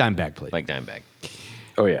 like Dimebag played. Like Dimebag.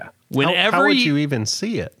 Oh, yeah. Whenever How would you even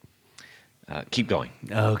see it? Keep going.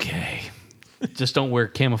 Okay. Just don't wear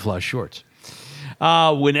camouflage shorts.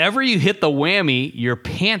 Whenever you hit the whammy, your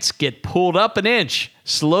pants get pulled up an inch,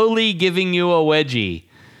 slowly giving you a wedgie.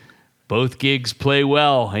 Both gigs play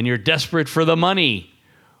well, and you're desperate for the money.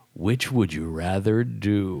 Which would you rather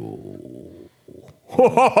do?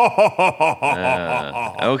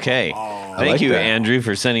 Okay. Thank you, Andrew,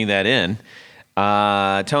 for sending that in.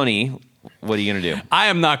 Tony, what are you going to do? I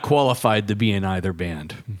am not qualified to be in either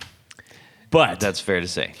band. But That's fair to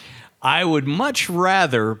say. I would much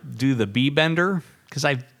rather do the B-bender because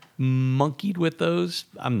I've monkeyed with those.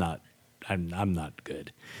 I'm not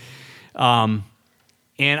good. And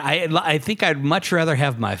I think I'd much rather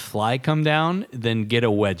have my fly come down than get a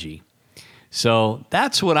wedgie. So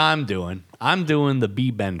that's what I'm doing. I'm doing the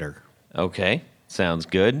B-bender. Okay. Sounds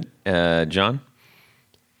good. John?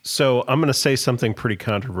 So I'm going to say something pretty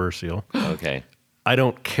controversial. Okay. I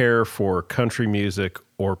don't care for country music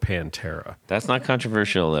or Pantera. That's not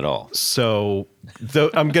controversial at all. So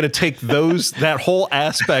I'm going to take that whole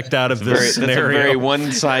aspect out of this scenario. That's a very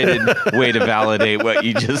one-sided way to validate what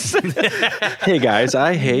you just said. Hey, guys,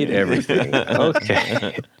 I hate everything.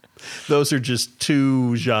 Okay. Those are just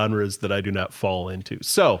two genres that I do not fall into.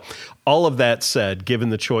 So all of that said, given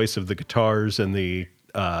the choice of the guitars and the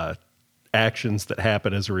actions that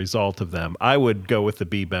happen as a result of them, I would go with the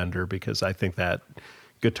B-bender because I think that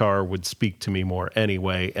guitar would speak to me more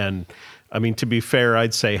anyway. And I mean, to be fair,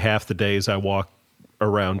 I'd say half the days I walk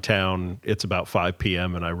around town, it's about 5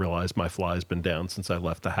 p.m. and I realize my fly's been down since I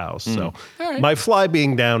left the house. So my fly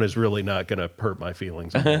being down is really not going to hurt my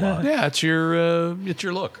feelings a lot. Yeah, it's your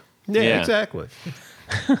look. Yeah, exactly.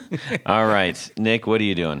 All right. Nick, what are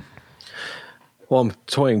you doing? Well, I'm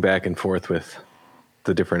toying back and forth with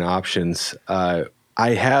the different options. I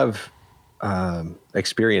have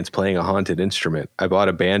experience playing a haunted instrument. I bought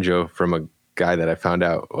a banjo from a guy that I found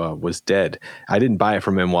out was dead. I didn't buy it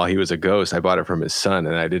from him while he was a ghost. I bought it from his son,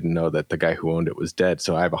 and I didn't know that the guy who owned it was dead.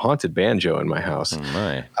 So I have a haunted banjo in my house. Oh,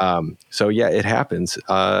 my. So yeah, it happens.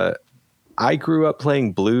 I grew up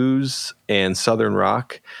playing blues and Southern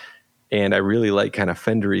rock, and I really like kind of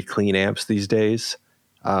Fendery clean amps these days.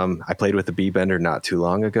 I played with the B-bender not too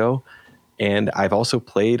long ago, and I've also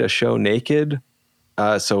played a show naked.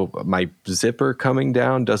 So my zipper coming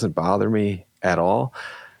down doesn't bother me at all.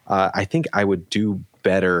 I think I would do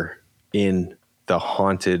better in the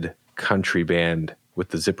haunted country band with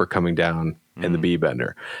the zipper coming down and the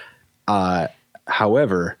B-bender.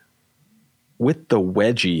 However, with the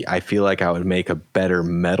wedgie, I feel like I would make a better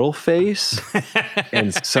metal face.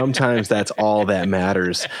 And sometimes that's all that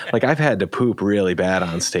matters. Like I've had to poop really bad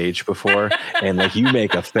on stage before. And like you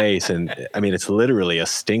make a face and I mean, it's literally a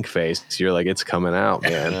stink face. You're like, it's coming out,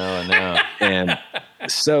 man. No. And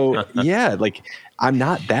so, yeah, like I'm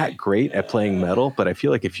not that great at playing metal, but I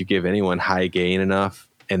feel like if you give anyone high gain enough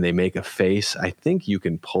and they make a face, I think you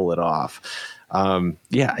can pull it off.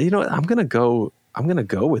 Yeah, you know what? I'm gonna go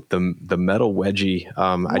with the metal wedgie.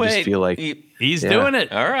 I just feel like he's doing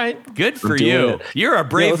it. All right. Good for you. You're a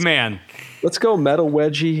brave man. Let's go metal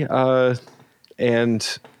wedgie.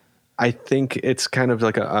 And I think it's kind of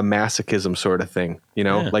like a masochism sort of thing, you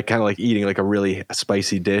know, like kind of like eating like a really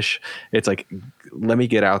spicy dish. It's like, let me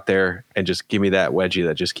get out there and just give me that wedgie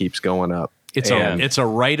that just keeps going up. It's a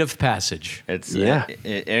rite of passage. It's Yeah.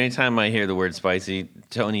 Anytime I hear the word spicy,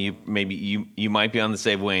 Tony, you might be on the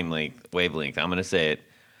same wavelength. I'm going to say it.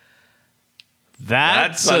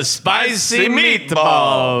 That's a spicy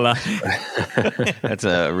meatball. That's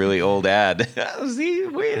a really old ad. See,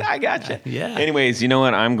 I got you. Yeah. Anyways, you know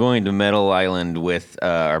what? I'm going to Metal Island with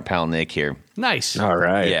our pal Nick here. Nice. All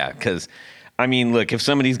right. Yeah, because I mean, look, if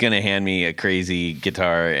somebody's going to hand me a crazy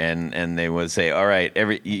guitar and they would say, "All right,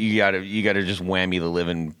 you gotta just whammy the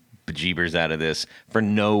living bejeebers out of this for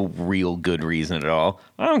no real good reason at all,"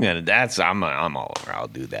 I'm all over. I'll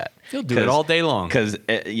do that. You'll do it all day long. Because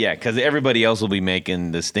everybody else will be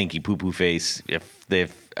making the stinky poo poo face if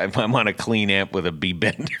I'm on a clean amp with a B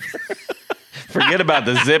bender. Forget about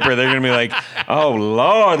the zipper. They're gonna be like, "Oh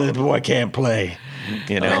Lord, this boy can't play."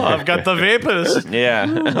 You know, I've got the vapors. yeah.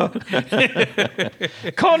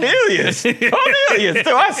 Cornelius, do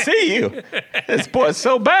I see you? This boy's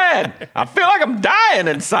so bad. I feel like I'm dying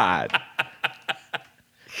inside.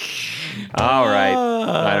 All right.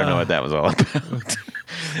 I don't know what that was all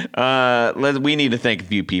about. We need to thank a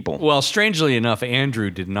few people. Well, strangely enough,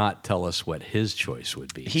 Andrew did not tell us what his choice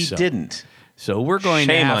would be. He didn't. So we're going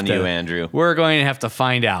Shame to have on to, you, Andrew. We're going to have to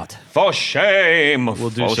find out. For shame.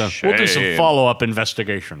 We'll do some follow-up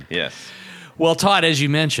investigation. Yes. Well, Todd, as you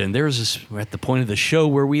mentioned, we're at the point of the show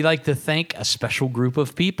where we like to thank a special group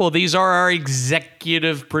of people. These are our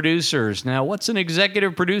executive producers. Now, what's an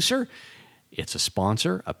executive producer? It's a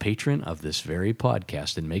sponsor, a patron of this very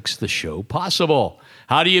podcast, and makes the show possible.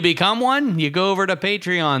 How do you become one? You go over to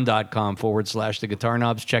patreon.com/The Guitar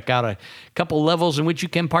Knobs. Check out a couple levels in which you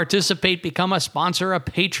can participate, become a sponsor, a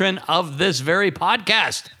patron of this very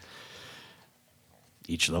podcast.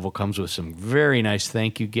 Each level comes with some very nice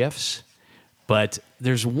thank you gifts. But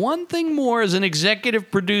there's one thing more as an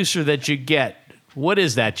executive producer that you get. What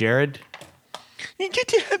is that, Jared? You get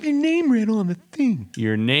to have your name read on the thing.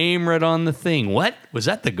 Your name read on the thing. What? Was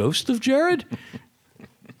that the ghost of Jared?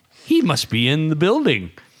 He must be in the building.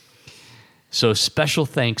 So special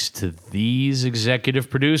thanks to these executive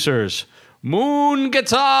producers. Moon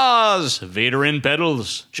Guitars, Vaderin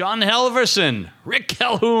Pedals, John Helverson, Rick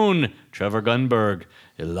Calhoun, Trevor Gunberg,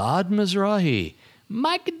 Elad Mizrahi,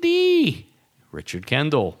 Mike D., Richard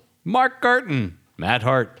Kendall, Mark Garton, Matt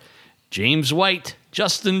Hart, James White,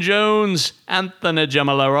 Justin Jones, Anthony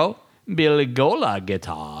Gemalero, Billy Gola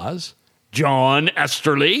Guitars, John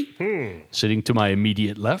Esterly, sitting to my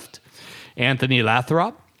immediate left, Anthony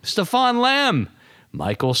Lathrop, Stefan Lamb,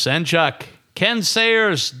 Michael Senchuk, Ken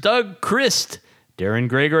Sayers, Doug Christ, Darren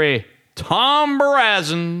Gregory, Tom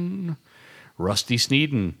Barazin, Rusty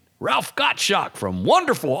Sneeden, Ralph Gottschalk from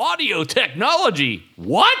Wonderful Audio Technology.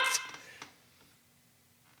 What?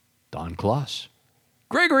 Don Kloss,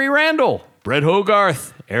 Gregory Randall, Brett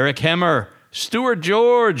Hogarth, Eric Hemmer, Stuart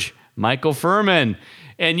George, Michael Furman,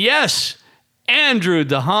 and yes, Andrew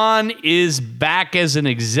DeHaan is back as an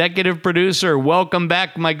executive producer. Welcome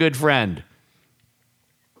back, my good friend.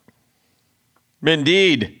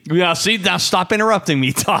 Indeed. Now, see, now stop interrupting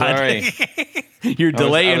me, Todd. Sorry. Your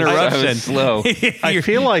delay interruption. I was slow. I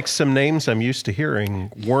feel like some names I'm used to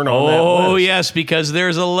hearing weren't on that Oh, list. yes, because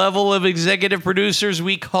there's a level of executive producers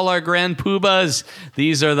we call our grand poobahs.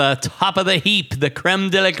 These are the top of the heap, the creme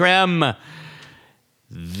de la creme.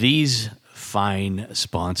 These fine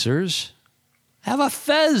sponsors have a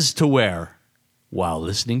fez to wear while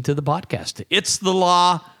listening to the podcast. It's the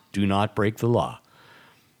law. Do not break the law.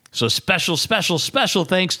 So special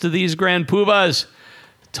thanks to these grand poobahs.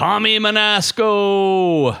 Tommy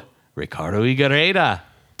Manasco, Ricardo Igareda,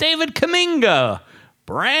 David Kaminga,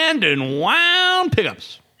 Brandon Wound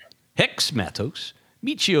Pickups, Hex Matos,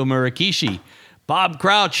 Michio Murakishi, Bob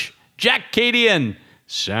Crouch, Jack Cadian,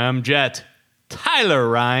 Sam Jett, Tyler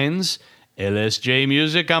Rhines, LSJ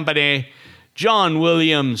Music Company, John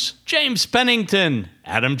Williams, James Pennington,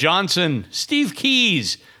 Adam Johnson, Steve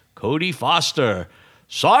Keys, Cody Foster,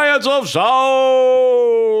 Science of Sound,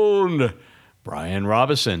 Brian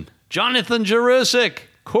Robison, Jonathan Jerusik,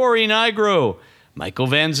 Corey Nigro, Michael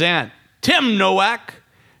Van Zant, Tim Nowak,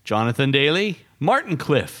 Jonathan Daly, Martin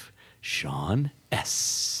Cliff, Sean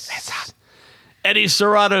S. Eddie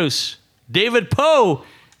Serratos, David Poe,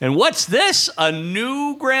 and what's this? A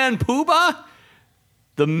new Grand Poobah?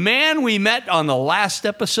 The man we met on the last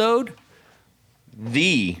episode?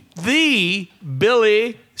 The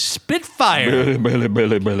Billy Spitfire.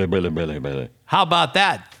 Billy. How about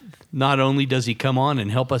that? Not only does he come on and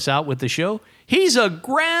help us out with the show, he's a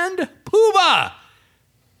grand poobah.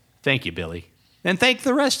 Thank you, Billy. And thank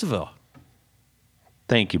the rest of you.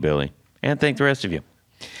 Thank you, Billy. And thank the rest of you.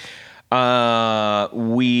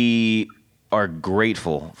 We are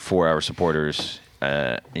grateful for our supporters.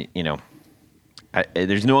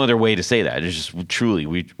 there's no other way to say that. It's just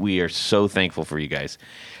truly, we are so thankful for you guys.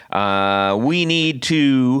 We need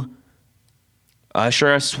to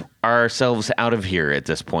usher ourselves out of here at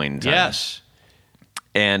this point in time. Yes.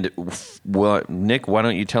 And Nick, why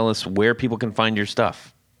don't you tell us where people can find your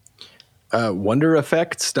stuff?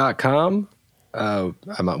 WonderEffects.com.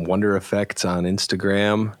 I'm on Wonder Effects on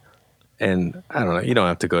Instagram. And I don't know, you don't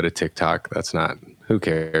have to go to TikTok. That's not, who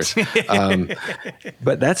cares?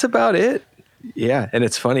 But that's about it. Yeah. And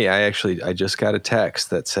it's funny. I just got a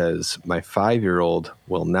text that says my 5-year-old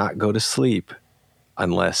will not go to sleep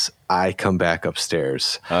unless I come back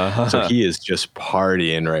upstairs. So he is just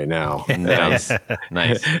partying right now. Nice.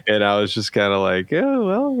 Nice. And I was just kind of like, oh,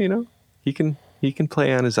 well, he can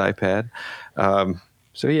play on his iPad.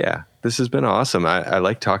 So yeah, this has been awesome. I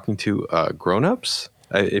like talking to grown-ups.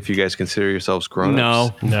 If you guys consider yourselves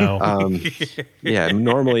grown-ups. No. Yeah,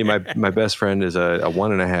 normally my best friend is a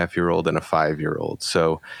 1.5-year-old and a 5-year-old.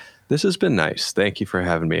 So this has been nice. Thank you for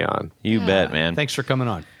having me on. You bet, man. Thanks for coming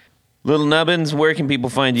on. Little Nubbins, where can people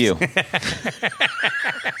find you?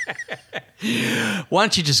 Why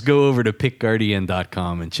don't you just go over to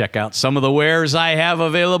pickguardian.com and check out some of the wares I have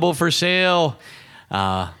available for sale.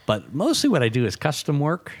 But mostly what I do is custom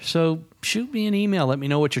work. So shoot me an email. Let me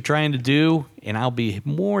know what you're trying to do, and I'll be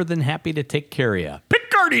more than happy to take care of you.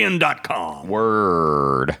 Pickguardian.com.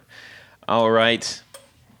 Word. All right.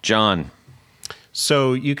 John.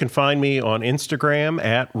 So you can find me on Instagram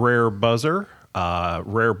at RareBuzzer,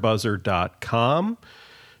 rarebuzzer.com.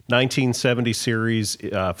 1970 series,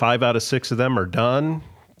 5 out of 6 of them are done.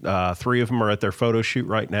 3 of them are at their photo shoot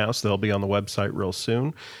right now, so they'll be on the website real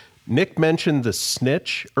soon. Nick mentioned the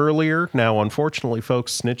Snitch earlier. Now, unfortunately,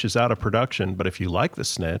 folks, Snitch is out of production, but if you like the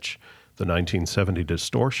Snitch, the 1970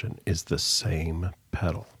 Distortion is the same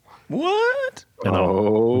pedal. What?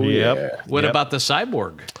 Yep. What about the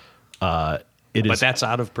Cyborg? But that's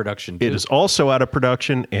out of production, too. It is also out of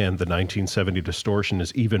production, and the 1970 Distortion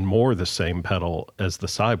is even more the same pedal as the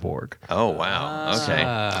Cyborg. Oh, wow. Okay.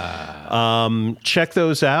 Check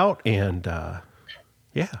those out, and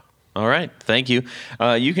yeah. All right. Thank you.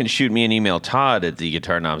 You can shoot me an email, Todd at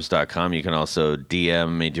theguitarknobs.com. You can also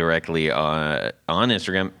DM me directly on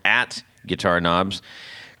Instagram at guitarknobs.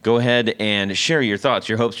 Go ahead and share your thoughts,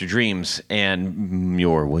 your hopes, your dreams, and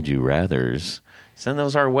your would you rathers. Send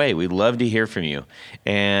those our way. We'd love to hear from you.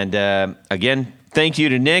 And again, thank you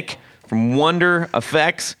to Nick from Wonder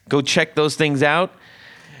Effects. Go check those things out.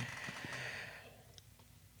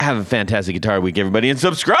 Have a fantastic guitar week, everybody, and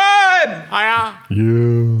subscribe! Yeah.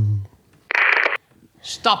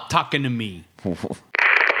 Stop talking to me. Oh,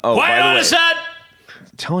 Quiet by the on way, the set!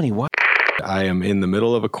 Tony, what? I am in the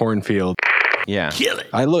middle of a cornfield. Yeah. Kill it.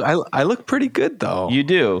 I look pretty good though. You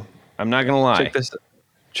do. I'm not going to lie.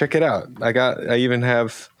 Check it out. I even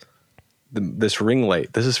have this ring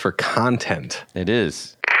light. This is for content. It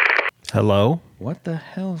is. Hello? What the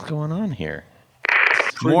hell is going on here?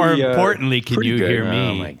 More importantly, can you good. hear me?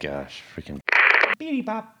 Oh my gosh. Freaking.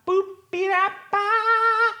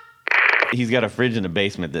 He's got a fridge in the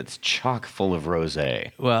basement that's chock full of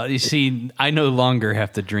rosé. Well, you see, I no longer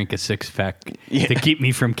have to drink a 6-pack to keep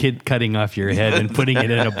me from cutting off your head and putting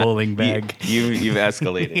it in a bowling bag. You've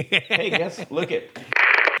escalated. Hey, guess, look at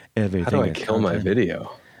everything. How do I kill my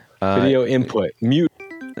video? Video input. Mute.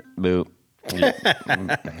 Boo.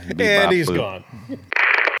 And he's gone.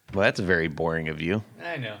 Well, that's very boring of you.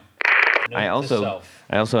 I know. I also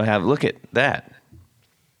have, look at that.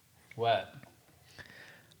 What?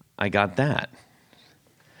 I got that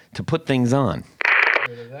to put things on.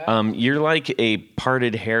 You're like a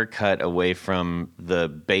parted haircut away from the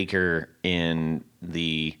baker in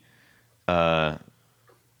the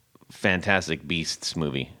Fantastic Beasts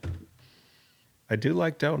movie. I do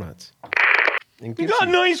like donuts. You got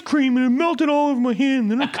an ice cream and it melted all over my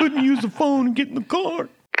hand, and I couldn't use the phone and get in the car.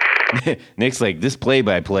 Nick's like, this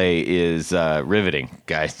play-by-play is riveting,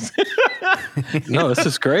 guys. No, this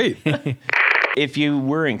is great. If you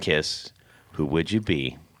were in Kiss, who would you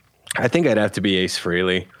be? I think I'd have to be Ace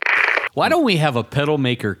Frehley. Why don't we have a pedal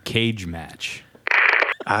maker cage match?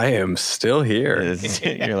 I am still here.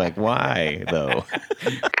 You're like, why, though?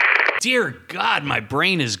 Dear God, my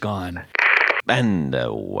brain is gone. And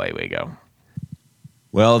away we go.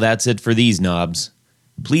 Well, that's it for these knobs.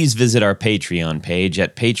 Please visit our Patreon page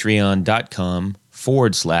at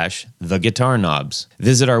patreon.com/theguitarknobs.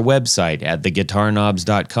 Visit our website at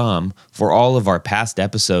theguitarknobs.com for all of our past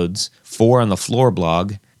episodes, 4 on the Floor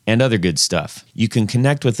blog, and other good stuff. You can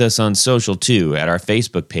connect with us on social too at our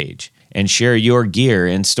Facebook page and share your gear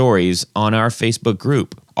and stories on our Facebook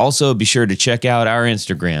group. Also, be sure to check out our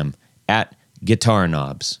Instagram at Guitar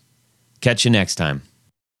Knobs. Catch you next time.